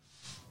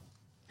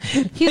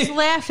He's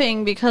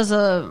laughing because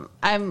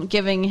I'm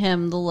giving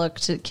him the look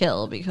to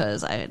kill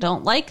because I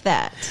don't like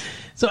that.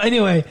 so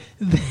anyway,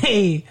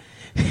 they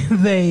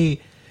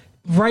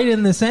write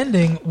in this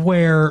ending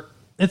where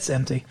it's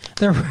empty.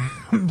 They're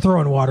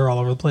throwing water all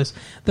over the place.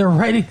 They're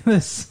writing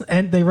this,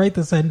 and they write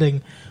this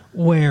ending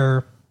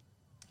where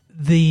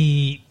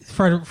the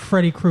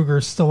Freddy Krueger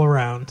is still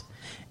around,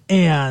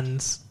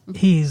 and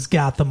he's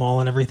got them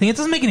all and everything. It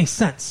doesn't make any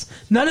sense.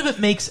 None of it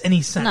makes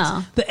any sense.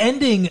 No. The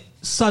ending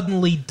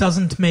suddenly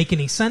doesn't make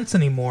any sense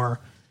anymore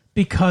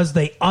because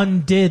they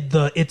undid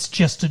the "it's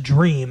just a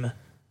dream"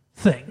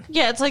 thing.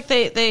 Yeah, it's like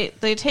they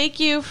take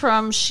you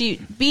from she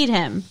beat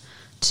him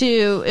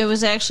to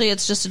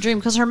it's just a dream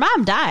because her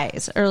mom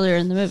dies earlier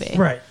in the movie.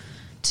 Right.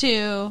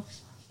 To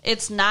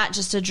it's not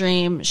just a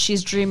dream.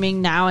 She's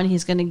dreaming now and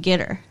he's going to get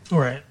her.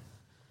 Right.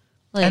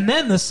 Like, And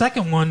then the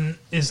second one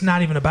is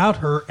not even about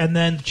her, and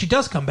then she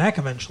does come back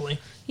eventually.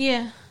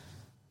 yeah.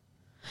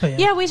 But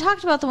Yeah, we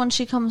talked about the one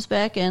she comes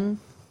back in.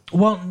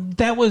 Well,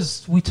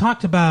 we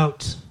talked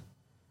about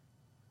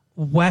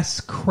Wes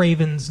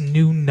Craven's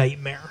New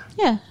Nightmare.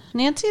 Yeah,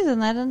 Nancy's in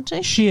that, isn't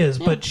she? She is,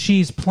 but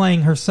she's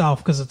playing herself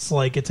because it's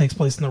like it takes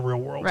place in the real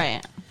world.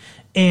 Right.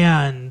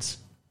 And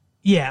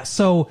Yeah,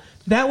 so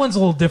that one's a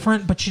little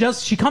different, but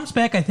she comes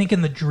back, I think,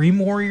 in the Dream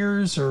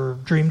Warriors or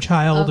Dream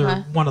Child or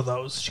one of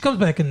those. She comes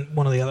back in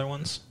one of the other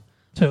ones,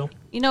 too.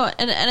 You know,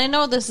 and I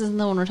know this isn't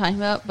the one we're talking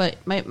about, but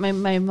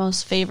my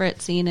most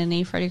favorite scene in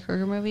a Freddy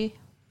Krueger movie,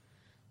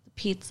 the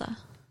pizza.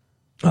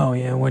 Oh,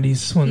 yeah, when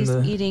he's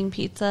eating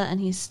pizza and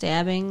he's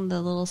stabbing the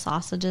little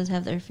sausages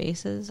have their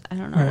faces. I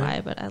don't know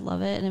why, but I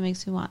love it, and it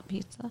makes me want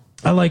pizza.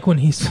 I like when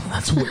he's...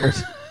 That's weird.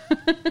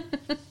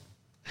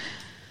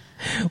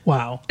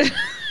 Wow.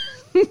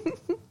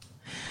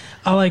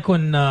 I like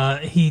when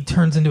he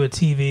turns into a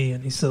TV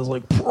and he says,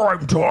 like,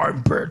 prime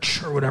time,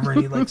 bitch, or whatever,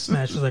 and he, like,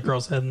 smashes that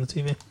girl's head in the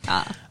TV.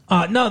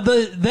 No,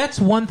 that's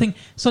one thing.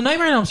 So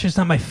Nightmare on Elm Street's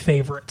not my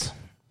favorite.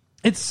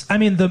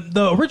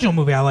 The original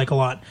movie I like a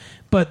lot,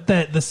 but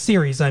the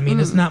series,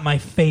 is not my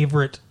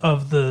favorite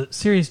of the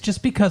series,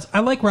 just because I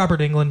like Robert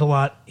Englund a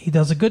lot. He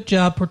does a good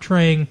job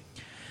portraying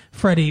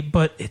Freddy,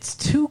 but it's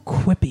too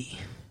quippy.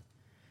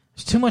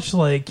 It's too much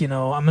like, I'm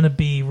going to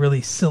be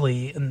really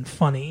silly and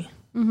funny.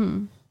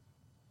 Mm-hmm.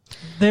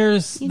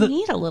 You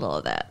need a little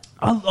of that.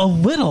 A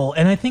little,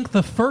 and I think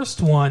the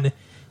first one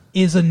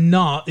is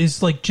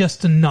like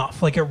just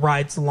enough. Like it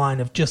rides the line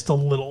of just a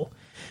little.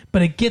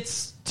 But it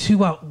gets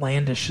too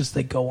outlandish as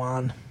they go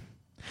on.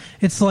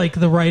 It's like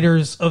the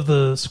writers of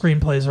the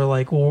screenplays are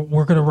like, well,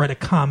 we're going to write a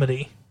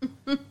comedy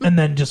and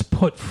then just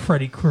put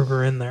Freddy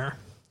Krueger in there.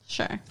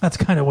 Sure. That's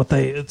kind of what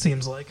it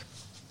seems like.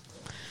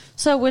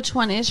 So which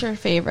one is your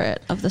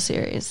favorite of the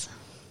series?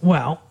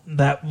 Well,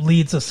 that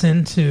leads us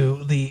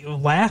into the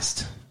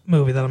last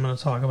movie that I'm going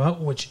to talk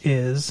about, which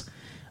is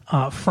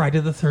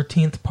Friday the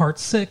 13th, Part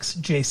 6,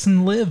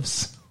 Jason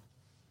Lives.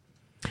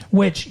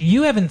 Which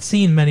you haven't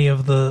seen many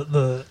of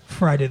the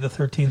Friday the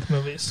 13th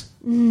movies.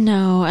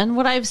 No, and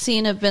what I've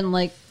seen have been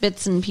like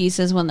bits and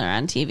pieces when they're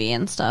on TV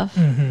and stuff.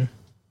 Mm-hmm.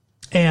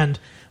 And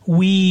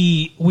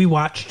we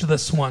watched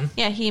this one.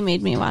 Yeah, he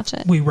made me watch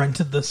it. We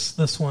rented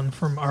this one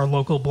from our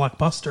local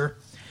Blockbuster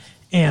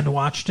and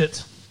watched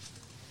it.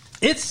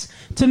 It's,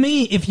 to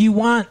me, if you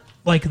want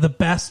like the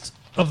best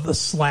of the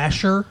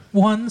slasher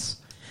ones,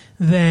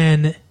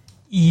 then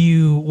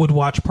you would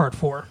watch Part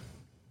 4.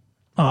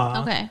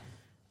 Okay.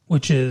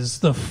 Which is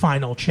the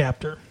final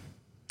chapter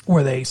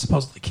where they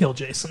supposedly kill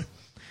Jason.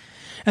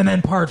 And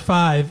then Part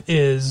 5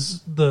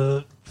 is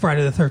the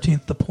Friday the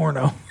 13th, the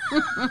porno.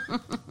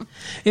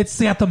 It's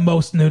got the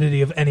most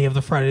nudity of any of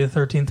the Friday the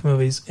 13th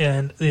movies,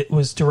 and it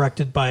was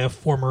directed by a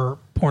former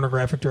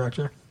pornographic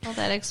director. Well,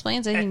 that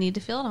explains it. You need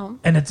to feel at home.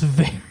 And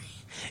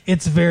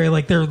it's very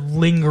like they're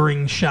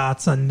lingering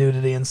shots on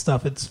nudity and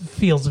stuff. It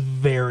feels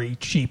very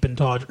cheap and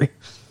tawdry.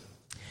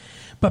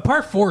 But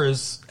Part 4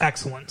 is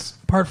excellent.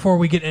 Part 4,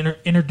 we get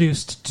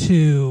introduced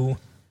to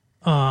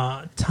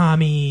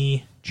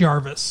Tommy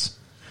Jarvis.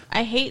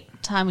 I hate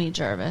Tommy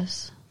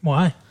Jarvis.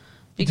 Why?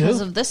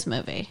 Because of this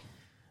movie.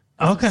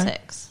 Okay.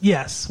 6.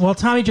 Yes. Well,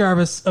 Tommy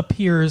Jarvis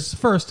appears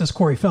first as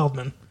Corey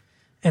Feldman,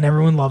 and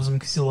everyone loves him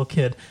because he's a little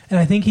kid. And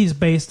I think he's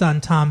based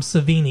on Tom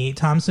Savini.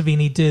 Tom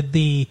Savini did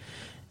the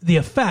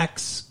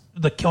effects,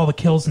 all the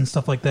kills and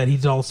stuff like that. He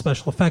did all the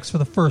special effects for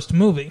the first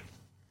movie.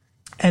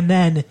 And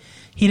then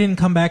he didn't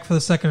come back for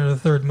the second or the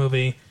third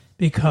movie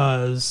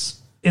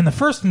because in the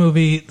first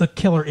movie, the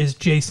killer is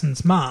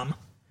Jason's mom.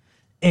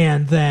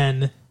 And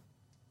then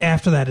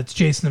after that, it's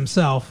Jason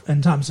himself.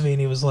 And Tom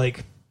Savini was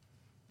like,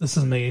 this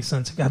doesn't make any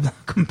sense. I'm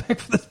not coming back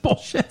for this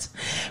bullshit.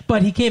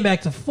 But he came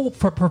back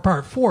for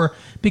Part 4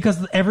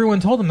 because everyone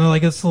told him, they're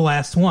like, it's the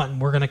last one.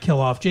 We're going to kill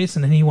off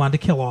Jason. And he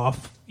wanted to kill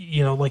off,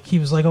 like he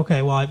was like,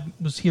 okay, well, I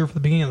was here for the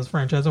beginning of this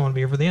franchise. I want to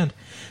be here for the end.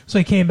 So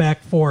he came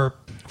back for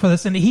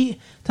this. And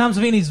Tom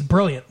Savini's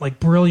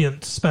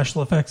brilliant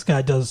special effects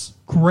guy, does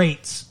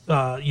great,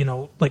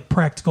 like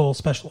practical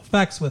special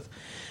effects with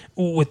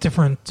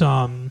different,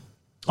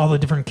 all the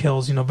different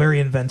kills,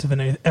 very inventive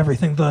and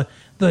everything.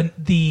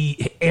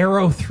 The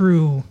arrow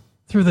through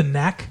the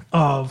neck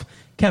of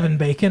Kevin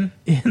Bacon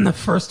in the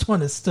first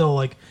one is still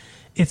like,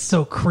 it's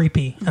so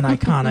creepy and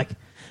iconic.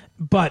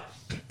 But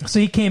so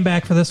he came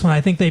back for this one.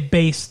 I think they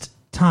based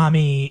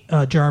Tommy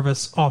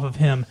Jarvis off of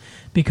him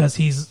because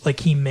he's like,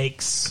 he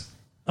makes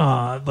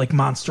like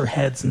monster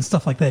heads and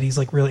stuff like that. He's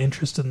like really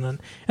interested in that.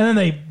 And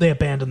then they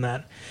abandoned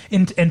that.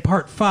 In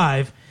Part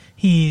 5,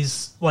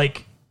 he's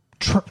like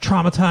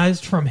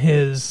traumatized from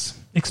his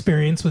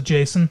experience with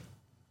Jason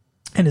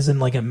and is in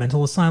like a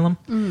mental asylum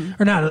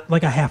or not,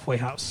 like a halfway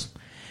house.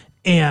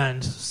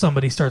 And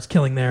somebody starts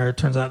killing there. It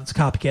turns out it's a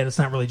copycat. It's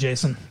not really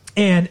Jason.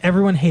 And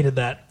everyone hated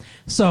that.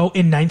 So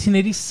in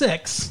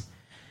 1986,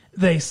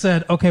 they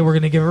said, okay, we're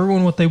going to give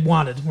everyone what they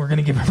wanted. We're going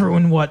to give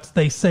everyone what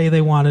they say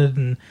they wanted,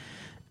 and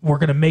we're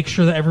going to make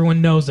sure that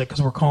everyone knows it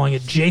because we're calling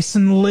it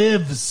Jason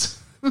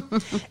Lives.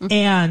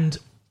 And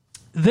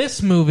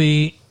this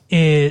movie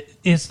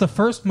is the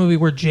first movie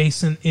where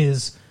Jason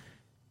is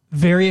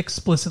very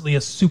explicitly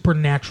a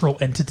supernatural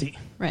entity.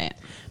 Right.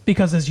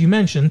 Because as you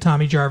mentioned,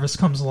 Tommy Jarvis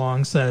comes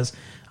along, says,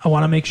 I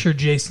want to make sure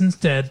Jason's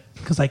dead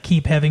because I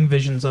keep having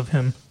visions of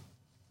him,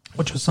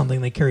 which was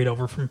something they carried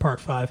over from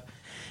Part 5.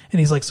 And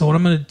he's like, so what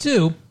I'm going to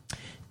do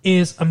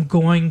is I'm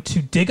going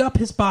to dig up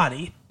his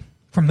body,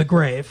 from the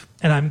grave,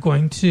 and I'm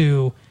going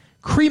to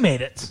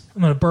cremate it.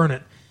 I'm going to burn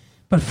it.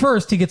 But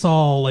first, he gets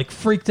all like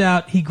freaked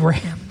out. He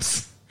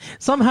grabs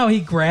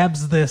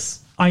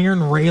this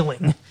iron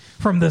railing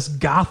from this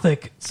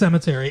gothic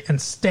cemetery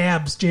and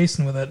stabs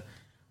Jason with it.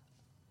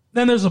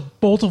 Then there's a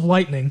bolt of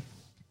lightning.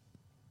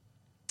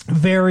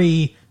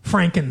 Very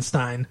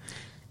Frankenstein.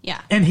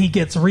 Yeah. And he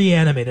gets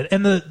reanimated.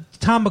 And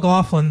Tom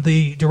McLaughlin,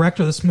 the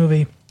director of this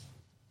movie,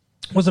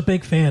 was a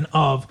big fan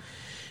of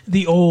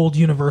the old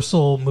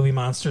Universal movie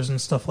monsters and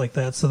stuff like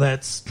that. So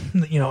that's,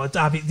 it's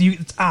obvious.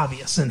 It's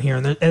obvious in here.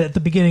 And at the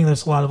beginning,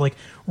 there's a lot of like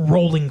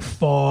rolling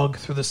fog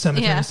through the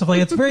cemetery and stuff like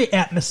that. It's very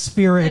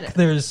atmospheric.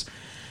 There's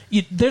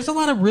a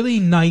lot of really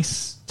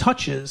nice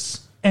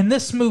touches. And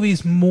this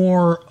movie's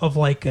more of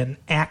like an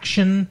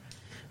action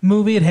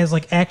movie. It has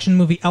like action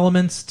movie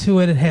elements to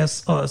it. It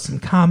has some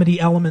comedy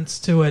elements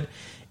to it.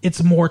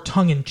 It's more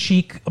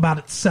tongue-in-cheek about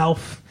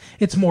itself.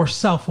 It's more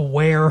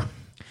self-aware.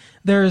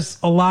 There's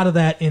a lot of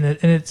that in it,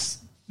 and it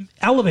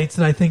elevates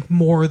it, I think,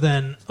 more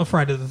than a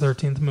Friday the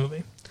 13th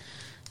movie.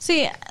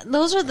 See,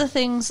 those are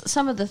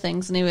some of the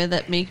things, anyway,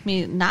 that make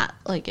me not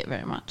like it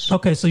very much.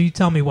 Okay, so you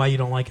tell me why you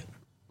don't like it.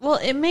 Well,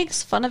 it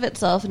makes fun of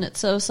itself, and it's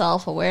so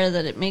self-aware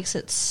that it makes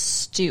it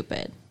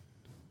stupid.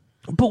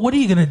 But what are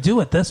you going to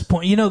do at this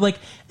point?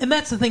 And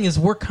that's the thing is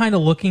we're kind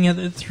of looking at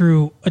it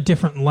through a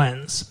different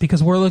lens,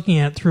 because we're looking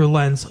at it through a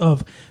lens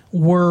of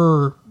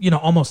we're,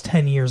 almost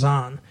 10 years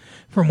on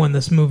from when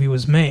this movie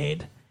was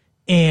made.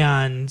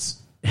 And,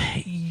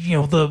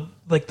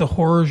 the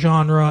horror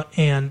genre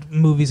and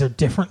movies are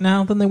different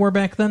now than they were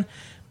back then.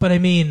 But I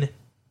mean,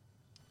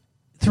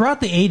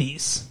 throughout the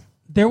 80s,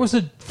 there was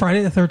a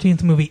Friday the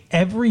 13th movie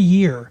every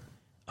year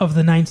of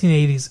the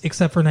 1980s,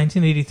 except for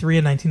 1983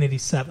 and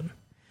 1987.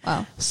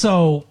 Wow.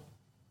 So,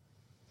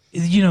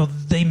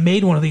 they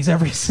made one of these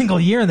every single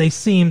year, and they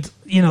started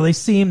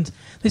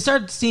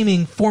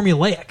seeming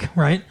formulaic,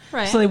 right?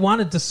 Right. So they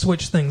wanted to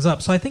switch things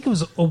up. So I think it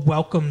was a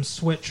welcome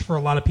switch for a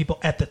lot of people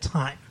at the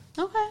time.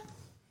 Okay.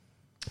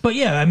 But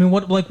yeah, I mean,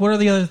 what are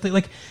the other things?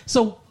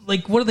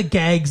 What are the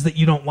gags that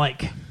you don't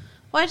like?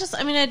 Well,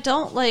 I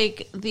don't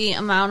like the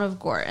amount of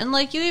gore. And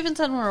like you even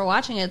said when we were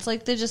watching it, it's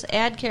like they just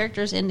add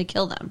characters in to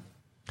kill them.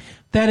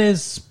 That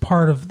is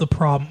part of the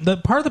problem.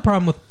 Part of the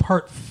problem with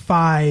Part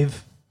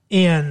 5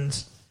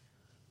 and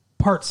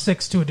Part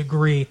 6 to a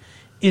degree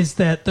is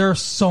that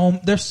there's so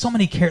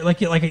many characters.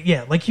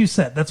 Like you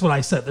said, that's what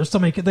I said. There's so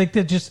many. They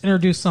just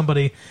introduce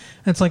somebody,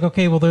 and it's like,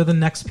 okay, well, they're the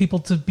next people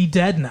to be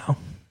dead now.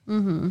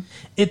 Mm-hmm.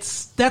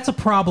 That's a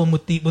problem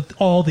with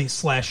all these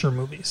slasher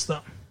movies, though.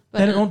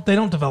 But they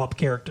don't develop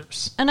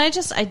characters. And I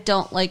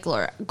don't like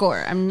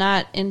gore. I'm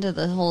not into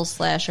the whole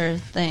slasher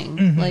thing.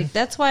 Mm-hmm. Like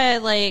that's why I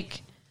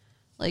like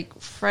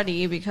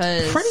Freddy,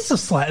 because Freddy's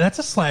that's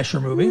a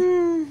slasher movie.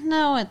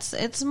 No,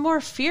 it's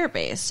more fear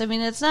based. I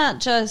mean, it's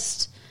not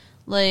just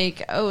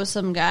like, oh,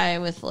 some guy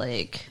with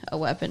like a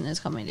weapon is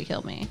coming to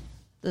kill me.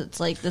 It's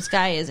like this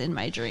guy is in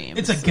my dreams.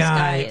 It's a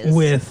guy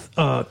with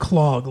a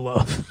claw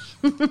glove.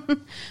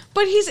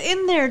 But he's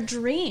in their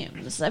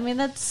dreams. I mean,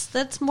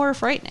 that's more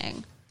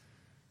frightening.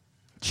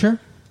 Sure.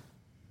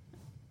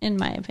 In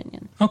my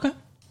opinion. Okay.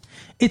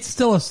 It's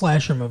still a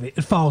slasher movie.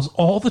 It follows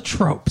all the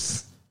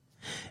tropes.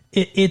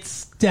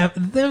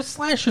 They're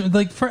slasher,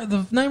 like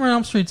the Nightmare on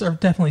Elm Streets are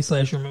definitely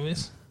slasher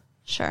movies.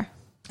 Sure.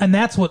 And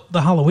that's what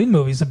the Halloween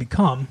movies have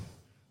become.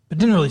 It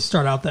didn't really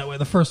start out that way.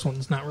 The first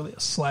one's not really a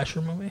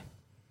slasher movie.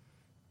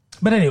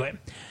 But anyway.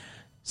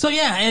 So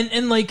yeah,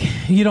 and like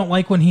you don't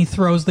like when he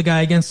throws the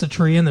guy against a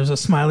tree and there's a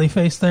smiley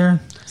face there?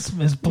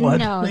 His blood.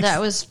 No, that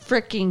was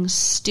freaking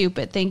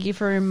stupid. Thank you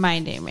for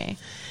reminding me.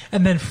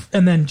 And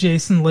then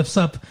Jason lifts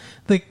up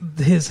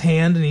his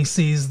hand and he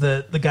sees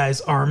the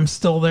guy's arm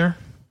still there.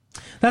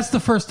 That's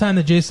the first time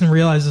that Jason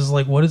realizes,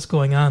 like, what is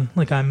going on?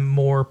 Like, I'm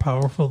more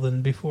powerful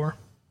than before.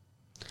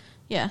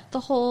 Yeah,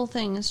 the whole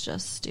thing is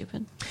just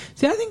stupid.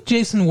 See, I think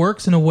Jason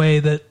works in a way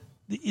that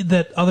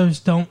others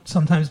don't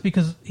sometimes,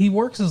 because he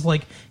works as,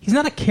 like, he's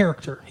not a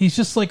character. He's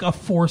just, like, a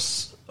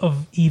force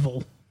of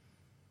evil.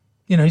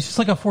 He's just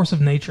like a force of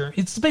nature.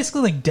 It's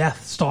basically like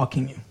death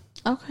stalking you.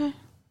 Okay.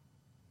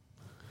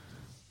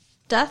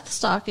 Death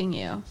stalking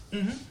you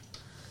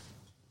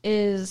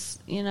is,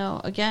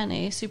 again,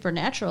 a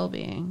supernatural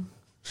being.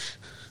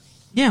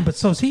 Yeah, but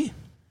so's he.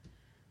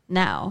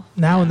 Now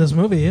in this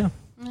movie, yeah.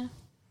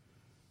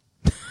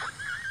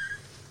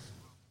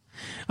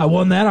 I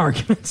won that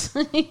argument.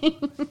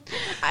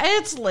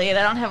 It's late.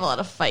 I don't have a lot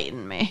of fight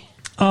in me.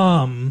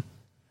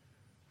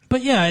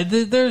 But yeah,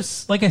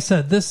 there's, like I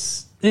said,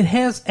 it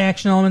has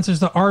action elements. There's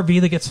the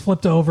RV that gets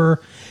flipped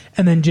over,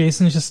 and then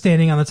Jason's just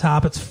standing on the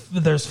top.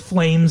 There's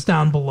flames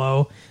down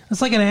below.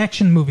 It's like an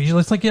action movie.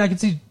 It's like, I could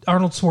see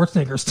Arnold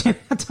Schwarzenegger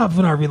standing on top of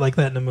an RV like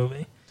that in a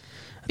movie.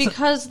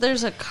 Because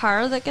there's a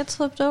car that gets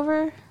flipped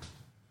over?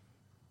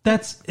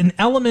 That's an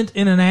element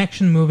in an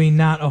action movie,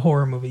 not a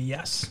horror movie,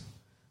 yes.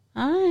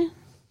 All right.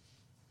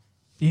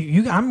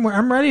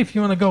 I'm ready if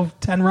you want to go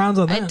 10 rounds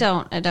on that.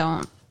 I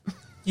don't.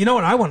 You know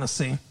what I want to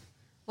see?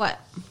 What?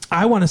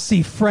 I want to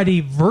see Freddy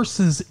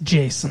versus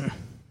Jason.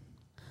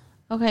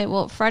 Okay,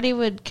 well, Freddy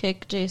would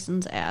kick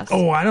Jason's ass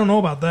Oh, I don't know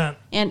about that.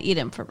 and eat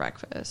him for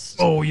breakfast.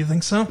 Oh, you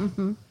think so?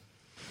 Mm-hmm.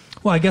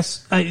 Well, I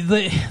guess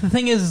the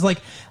thing is, like,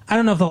 I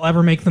don't know if they'll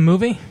ever make the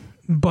movie,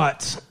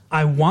 but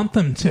I want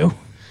them to.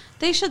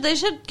 They should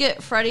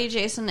get Freddy,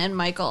 Jason, and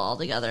Michael all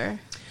together.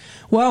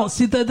 Well,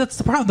 see, that's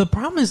the problem. The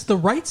problem is the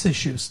rights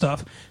issue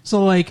stuff.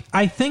 So, like,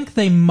 I think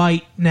they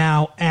might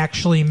now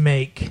actually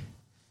make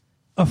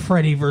a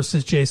Freddy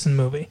versus Jason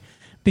movie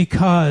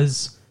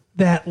because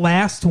that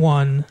last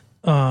one,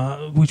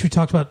 which we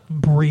talked about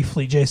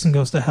briefly, Jason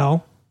Goes to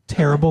Hell,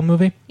 terrible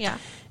movie. Yeah.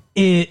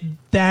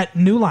 That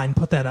New Line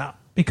put that out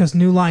because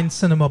New Line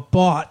Cinema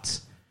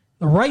bought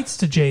the rights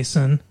to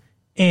Jason,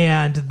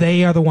 and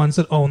they are the ones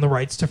that own the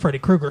rights to Freddy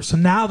Krueger. So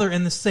now they're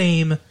in the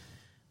same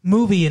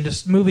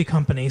movie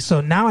company.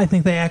 So now I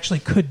think they actually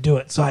could do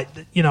it. So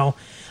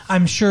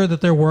I'm sure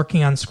that they're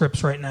working on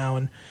scripts right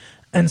now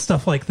and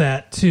stuff like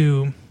that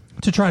to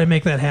try to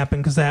make that happen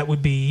because that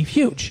would be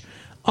huge.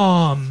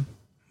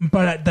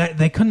 But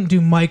they couldn't do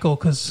Michael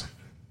because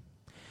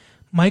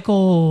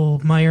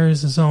Michael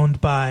Myers is owned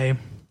by,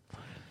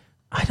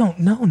 I don't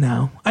know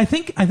now. I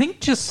think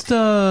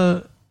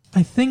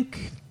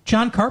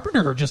John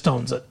Carpenter just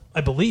owns it, I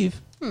believe.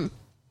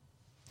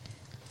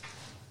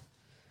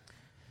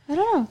 I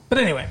don't know. But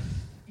anyway,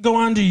 go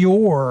on to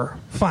your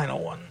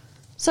final one.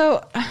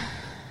 So,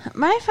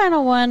 my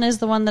final one is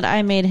the one that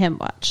I made him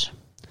watch.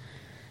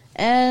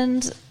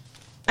 And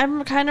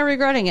I'm kind of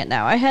regretting it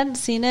now. I hadn't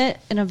seen it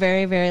in a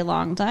very, very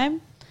long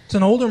time. It's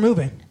an older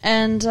movie.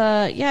 And,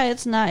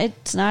 it's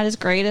not as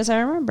great as I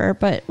remember,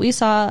 but we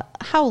saw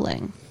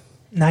Howling.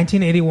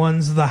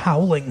 1981's The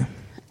Howling.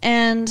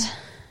 And,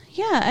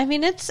 yeah, I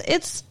mean,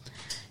 it's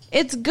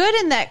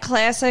good in that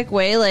classic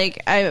way.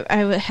 Like,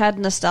 I had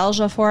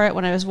nostalgia for it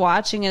when I was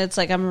watching it. It's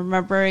like I'm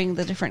remembering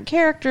the different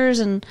characters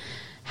and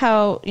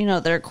how,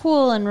 they're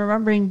cool and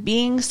remembering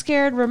being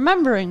scared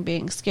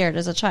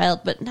as a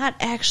child, but not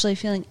actually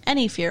feeling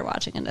any fear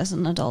watching it as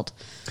an adult.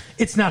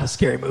 It's not a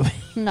scary movie.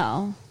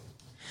 No.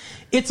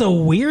 It's a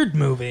weird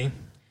movie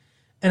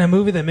and a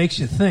movie that makes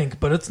you think,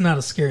 but it's not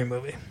a scary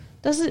movie.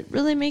 Does it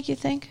really make you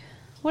think?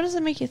 What does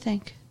it make you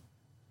think?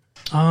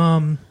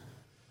 That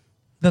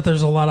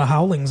there's a lot of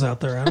howlings out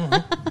there. I don't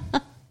know.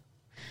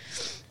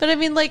 But I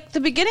mean, like,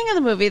 the beginning of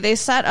the movie, they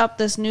set up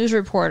this news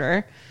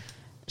reporter.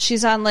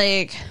 She's on,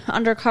 like,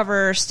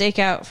 undercover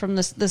stakeout from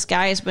this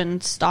guy's been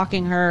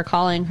stalking her,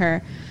 calling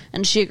her,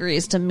 and she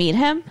agrees to meet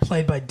him.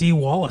 Played by Dee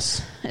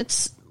Wallace.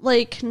 It's,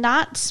 like,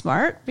 not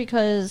smart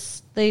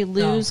because they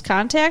lose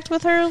contact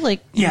with her,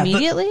 like,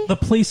 immediately. The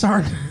police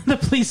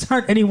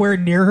aren't anywhere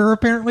near her,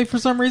 apparently, for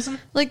some reason.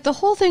 Like, the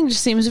whole thing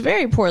just seems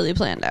very poorly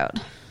planned out.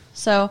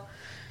 So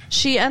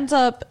she ends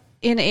up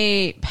in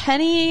a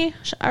penny...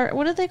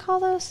 What did they call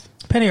those?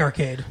 Penny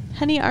arcade.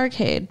 Penny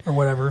arcade. Or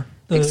whatever.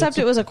 Except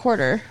it was a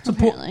quarter,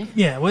 apparently.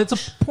 It's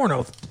a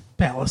porno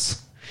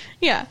palace.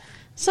 Yeah.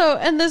 So,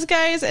 and this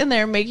guy's in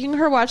there making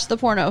her watch the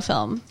porno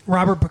film.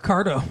 Robert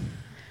Picardo.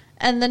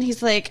 And then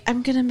he's like,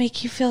 I'm going to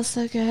make you feel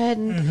so good.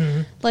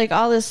 And like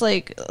all this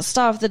like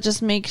stuff that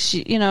just makes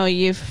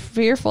you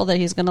fearful that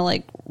he's going to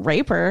like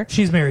rape her.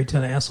 She's married to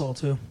an asshole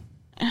too.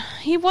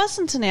 He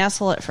wasn't an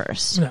asshole at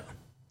first. No.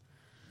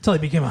 Until he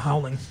became a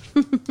howling.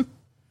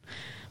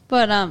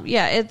 But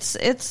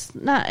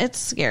it's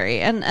scary.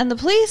 And the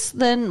police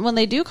then when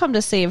they do come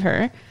to save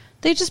her,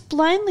 they just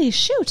blindly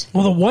shoot.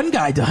 Well, the one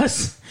guy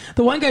does.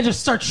 The one guy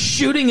just starts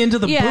shooting into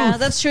the booth. Yeah,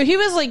 that's true. He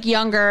was like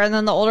younger, and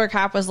then the older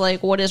cop was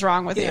like, "What is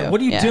wrong with you? What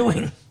are you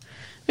doing?"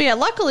 But yeah,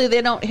 luckily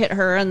they don't hit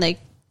her, and they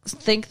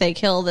think they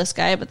kill this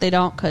guy, but they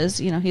don't because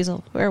he's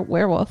a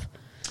werewolf.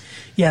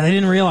 Yeah, they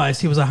didn't realize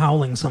he was a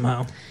howling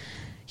somehow.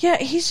 Yeah,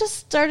 he's just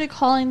started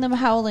calling them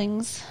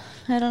howlings.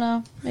 I don't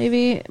know.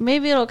 Maybe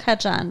it'll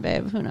catch on,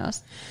 babe. Who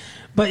knows?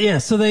 But yeah,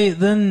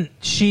 so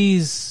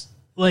she's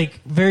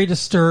like very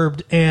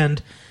disturbed,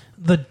 and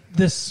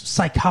this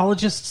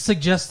psychologist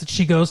suggests that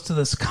she goes to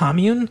this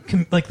commune,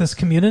 like this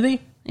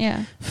community,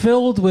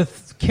 filled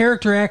with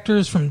character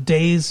actors from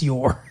days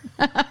yore.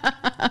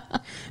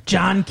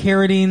 John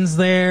Carradine's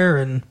there,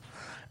 and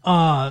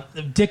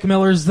Dick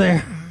Miller's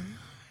there.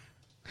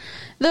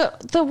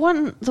 The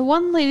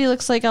one lady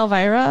looks like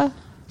Elvira.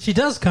 She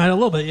does kind of a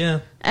little bit, yeah.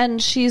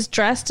 And she's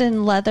dressed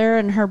in leather,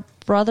 and her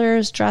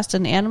brother's dressed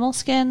in animal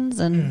skins,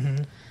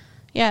 and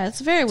yeah, it's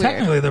very weird.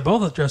 Technically, they're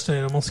both dressed in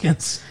animal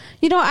skins.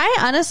 I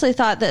honestly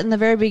thought that in the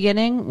very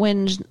beginning,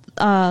 when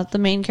the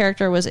main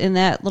character was in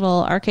that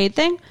little arcade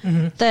thing,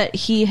 that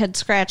he had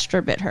scratched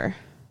or bit her.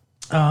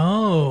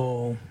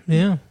 Oh,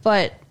 yeah.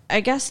 But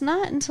I guess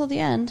not until the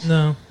end.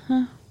 No.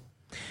 Huh.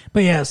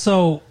 But yeah,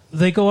 so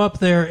they go up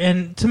there,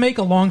 and to make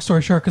a long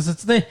story short, because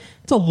it's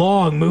a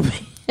long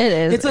movie. It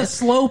is. It's a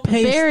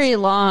slow-paced... very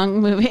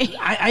long movie.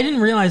 I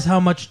didn't realize how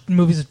much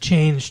movies have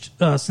changed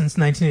since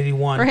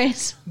 1981.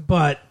 Right.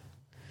 But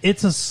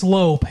it's a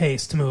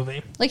slow-paced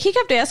movie. Like, he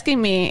kept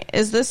asking me,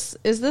 is this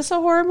a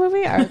horror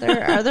movie? Are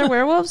there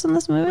werewolves in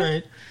this movie?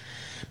 Right.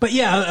 But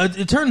yeah,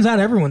 it turns out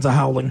everyone's a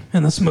howling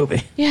in this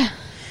movie. Yeah.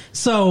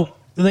 So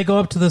they go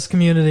up to this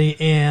community,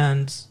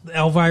 and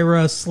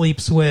Elvira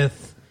sleeps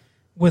with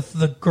with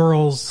the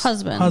girl's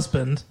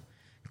Husband.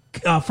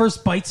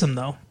 First bites him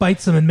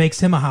and makes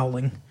him a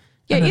howling.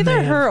 Yeah, And then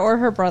either they her or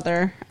her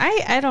brother.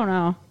 I don't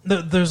know.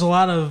 There's a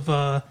lot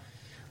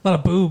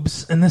of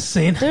boobs in this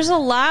scene. There's a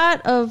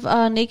lot of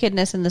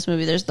nakedness in this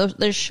movie.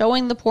 They're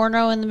showing the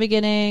porno in the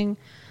beginning.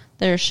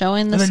 They're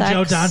showing the and then sex.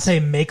 Joe Dante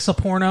makes a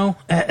porno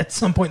at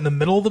some point in the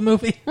middle of the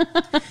movie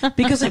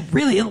because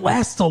it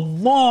lasts a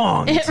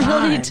long time. It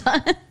really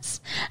does.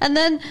 And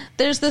then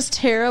there's this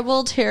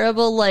terrible,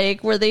 terrible,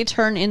 like, where they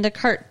turn into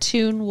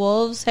cartoon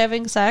wolves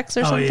having sex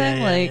or something.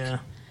 Yeah.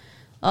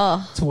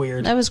 Oh, it's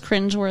weird. That was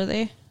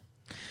cringeworthy.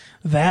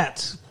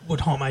 That would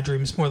haunt my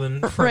dreams more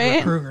than Frederick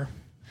Right? Krueger.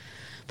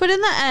 But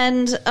in the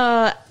end,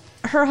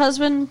 her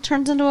husband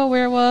turns into a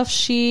werewolf.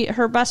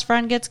 Her best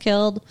friend gets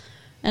killed,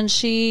 and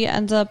she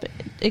ends up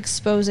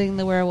exposing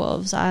the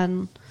werewolves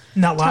on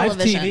Not live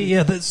television.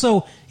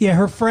 TV. Yeah.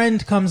 Her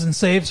friend comes and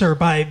saves her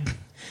by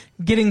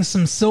getting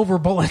some silver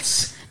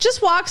bullets,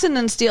 Just walks in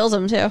and steals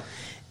them too.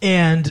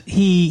 and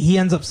he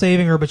ends up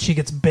saving her, but she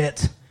gets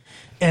bit,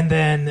 and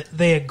then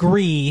they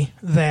agree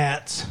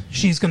that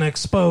she's going to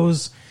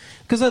expose.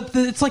 Because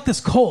it's like this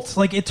cult.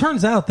 Like, it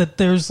turns out that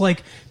there's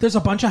a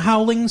bunch of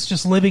howlings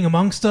just living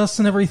amongst us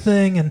and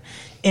everything,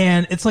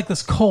 and it's like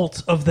this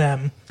cult of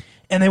them,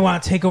 and they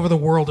want to take over the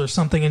world or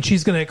something, and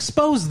she's going to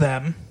expose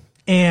them,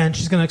 and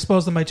she's going to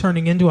expose them by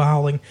turning into a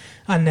howling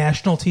on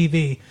national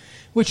TV,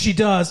 which she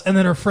does, and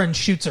then her friend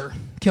shoots her,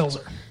 kills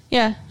her.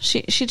 Yeah,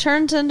 she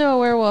turns into a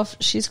werewolf.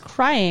 She's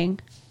crying,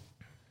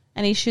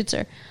 and he shoots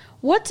her.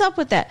 What's up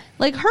with that?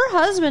 Like, her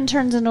husband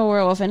turns into a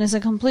werewolf and is a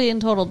complete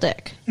and total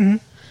dick. Mm-hmm.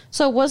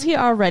 So was he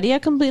already a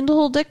complete and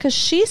total dick? Because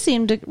she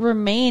seemed to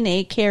remain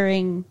a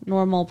caring,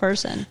 normal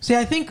person. See,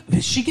 I think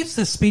she gives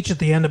this speech at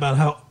the end about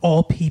how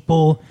all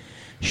people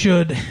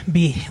should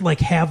be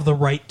have the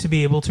right to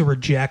be able to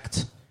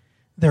reject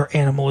their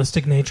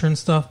animalistic nature and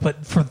stuff,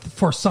 but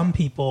for some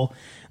people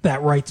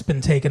that right's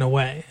been taken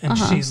away, and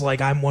she's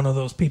like, I'm one of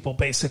those people,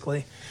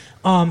 basically.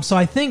 So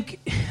I think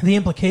the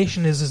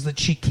implication is that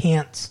she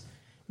can't,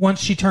 once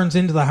she turns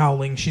into the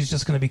howling, she's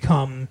just going to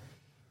become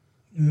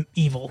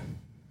evil.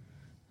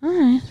 All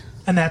right.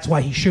 And that's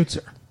why he shoots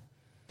her.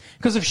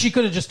 Because if she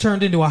could have just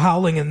turned into a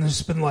howling and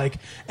just been like,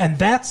 and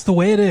that's the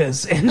way it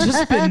is, and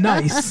just been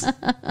nice,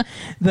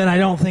 then I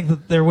don't think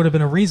that there would have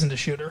been a reason to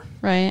shoot her.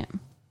 Right.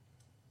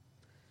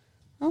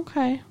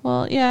 Okay.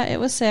 Well, yeah, it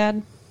was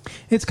sad.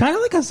 It's kind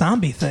of like a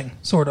zombie thing,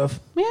 sort of.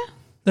 Yeah.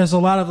 There's a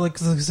lot of,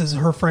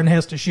 her friend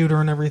has to shoot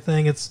her and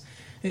everything.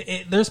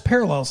 There's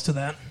parallels to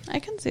that. I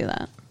can see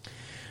that.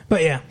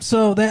 But yeah,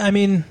 so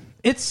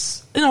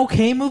it's an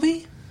okay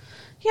movie.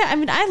 Yeah, I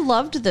mean, I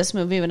loved this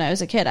movie when I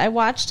was a kid. I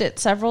watched it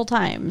several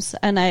times,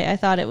 and I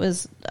thought it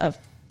was a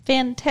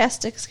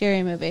fantastic,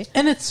 scary movie.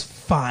 And it's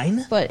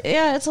fine. But,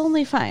 yeah, it's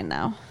only fine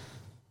now.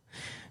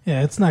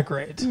 Yeah, it's not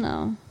great.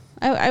 No.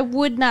 I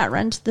would not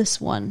rent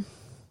this one.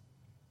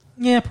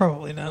 Yeah,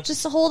 probably not.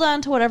 Just hold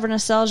on to whatever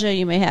nostalgia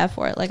you may have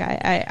for it. Like,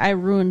 I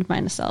ruined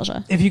my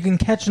nostalgia. If you can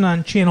catch it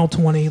on Channel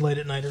 20 late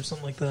at night or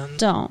something like that.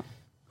 Don't.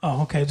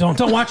 Oh, okay. Don't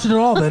watch it at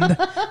all then.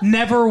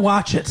 Never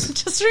watch it.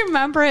 Just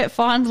remember it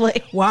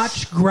fondly.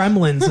 Watch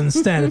Gremlins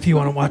instead if you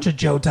want to watch a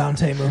Joe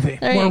Dante movie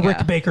where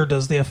Rick Baker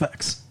does the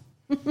effects.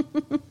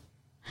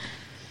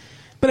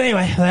 But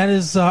anyway, that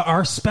is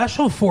our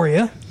special for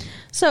you.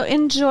 So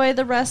enjoy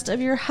the rest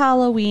of your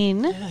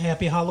Halloween. Yeah,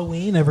 happy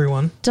Halloween,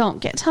 everyone. Don't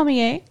get tummy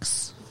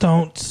aches.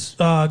 Don't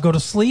go to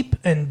sleep,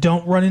 and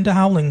don't run into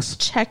howlings.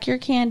 Check your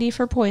candy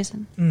for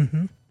poison.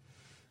 Mm-hmm.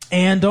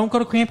 And don't go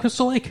to Camp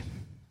Crystal Lake.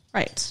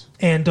 Right.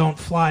 And don't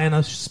fly in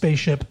a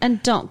spaceship.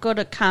 And don't go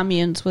to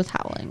communes with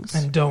howlings.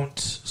 And don't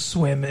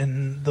swim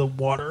in the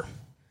water.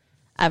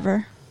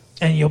 Ever.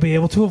 And you'll be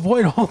able to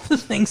avoid all the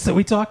things that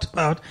we talked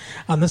about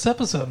on this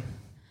episode.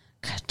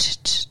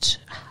 That's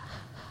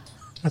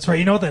right.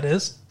 You know what that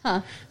is?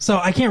 Huh. So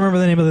I can't remember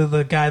the name of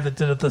the guy that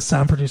did it, the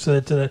sound producer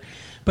that did it.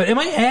 But it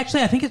might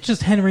actually, I think it's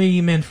just Henry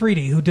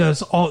Manfredi who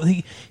does all.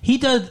 He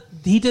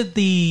did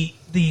the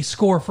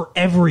score for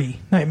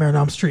every Nightmare on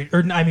Elm Street,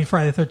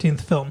 Friday the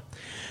 13th film.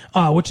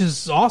 Which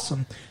is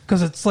awesome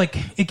because it's like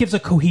it gives a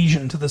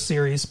cohesion to the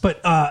series.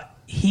 But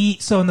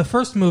so in the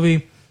first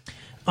movie,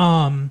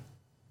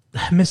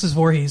 Mrs.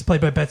 Voorhees,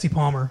 played by Betsy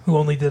Palmer, who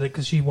only did it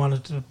because she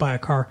wanted to buy a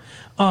car,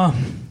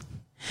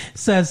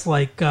 says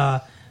like,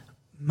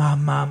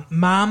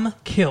 "Mom,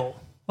 kill."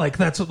 Like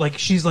that's what, like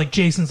she's like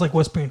Jason's like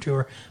whispering to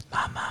her,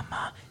 "Mom,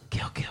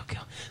 kill."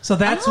 So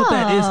that's what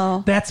that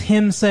is. That's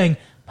him saying,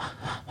 "Mom,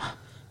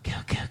 kill."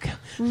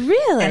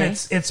 Really? And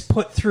it's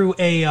put through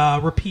a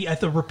repeat at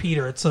the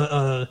repeater. It's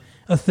a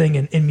thing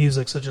in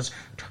music. So just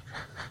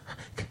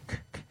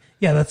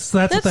that's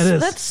what that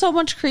is. That's so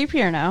much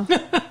creepier now.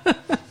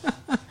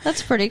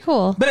 That's pretty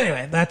cool. But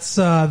anyway,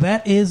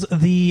 that is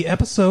the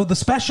episode, the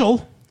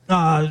special.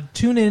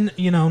 Tune in,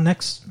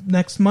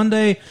 next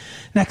Monday,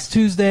 next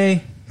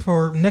Tuesday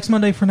for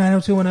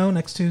 90210,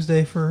 next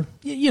Tuesday for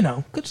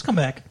just come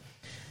back.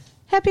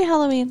 Happy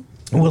Halloween.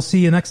 We'll see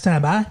you next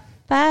time. Bye.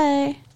 Bye.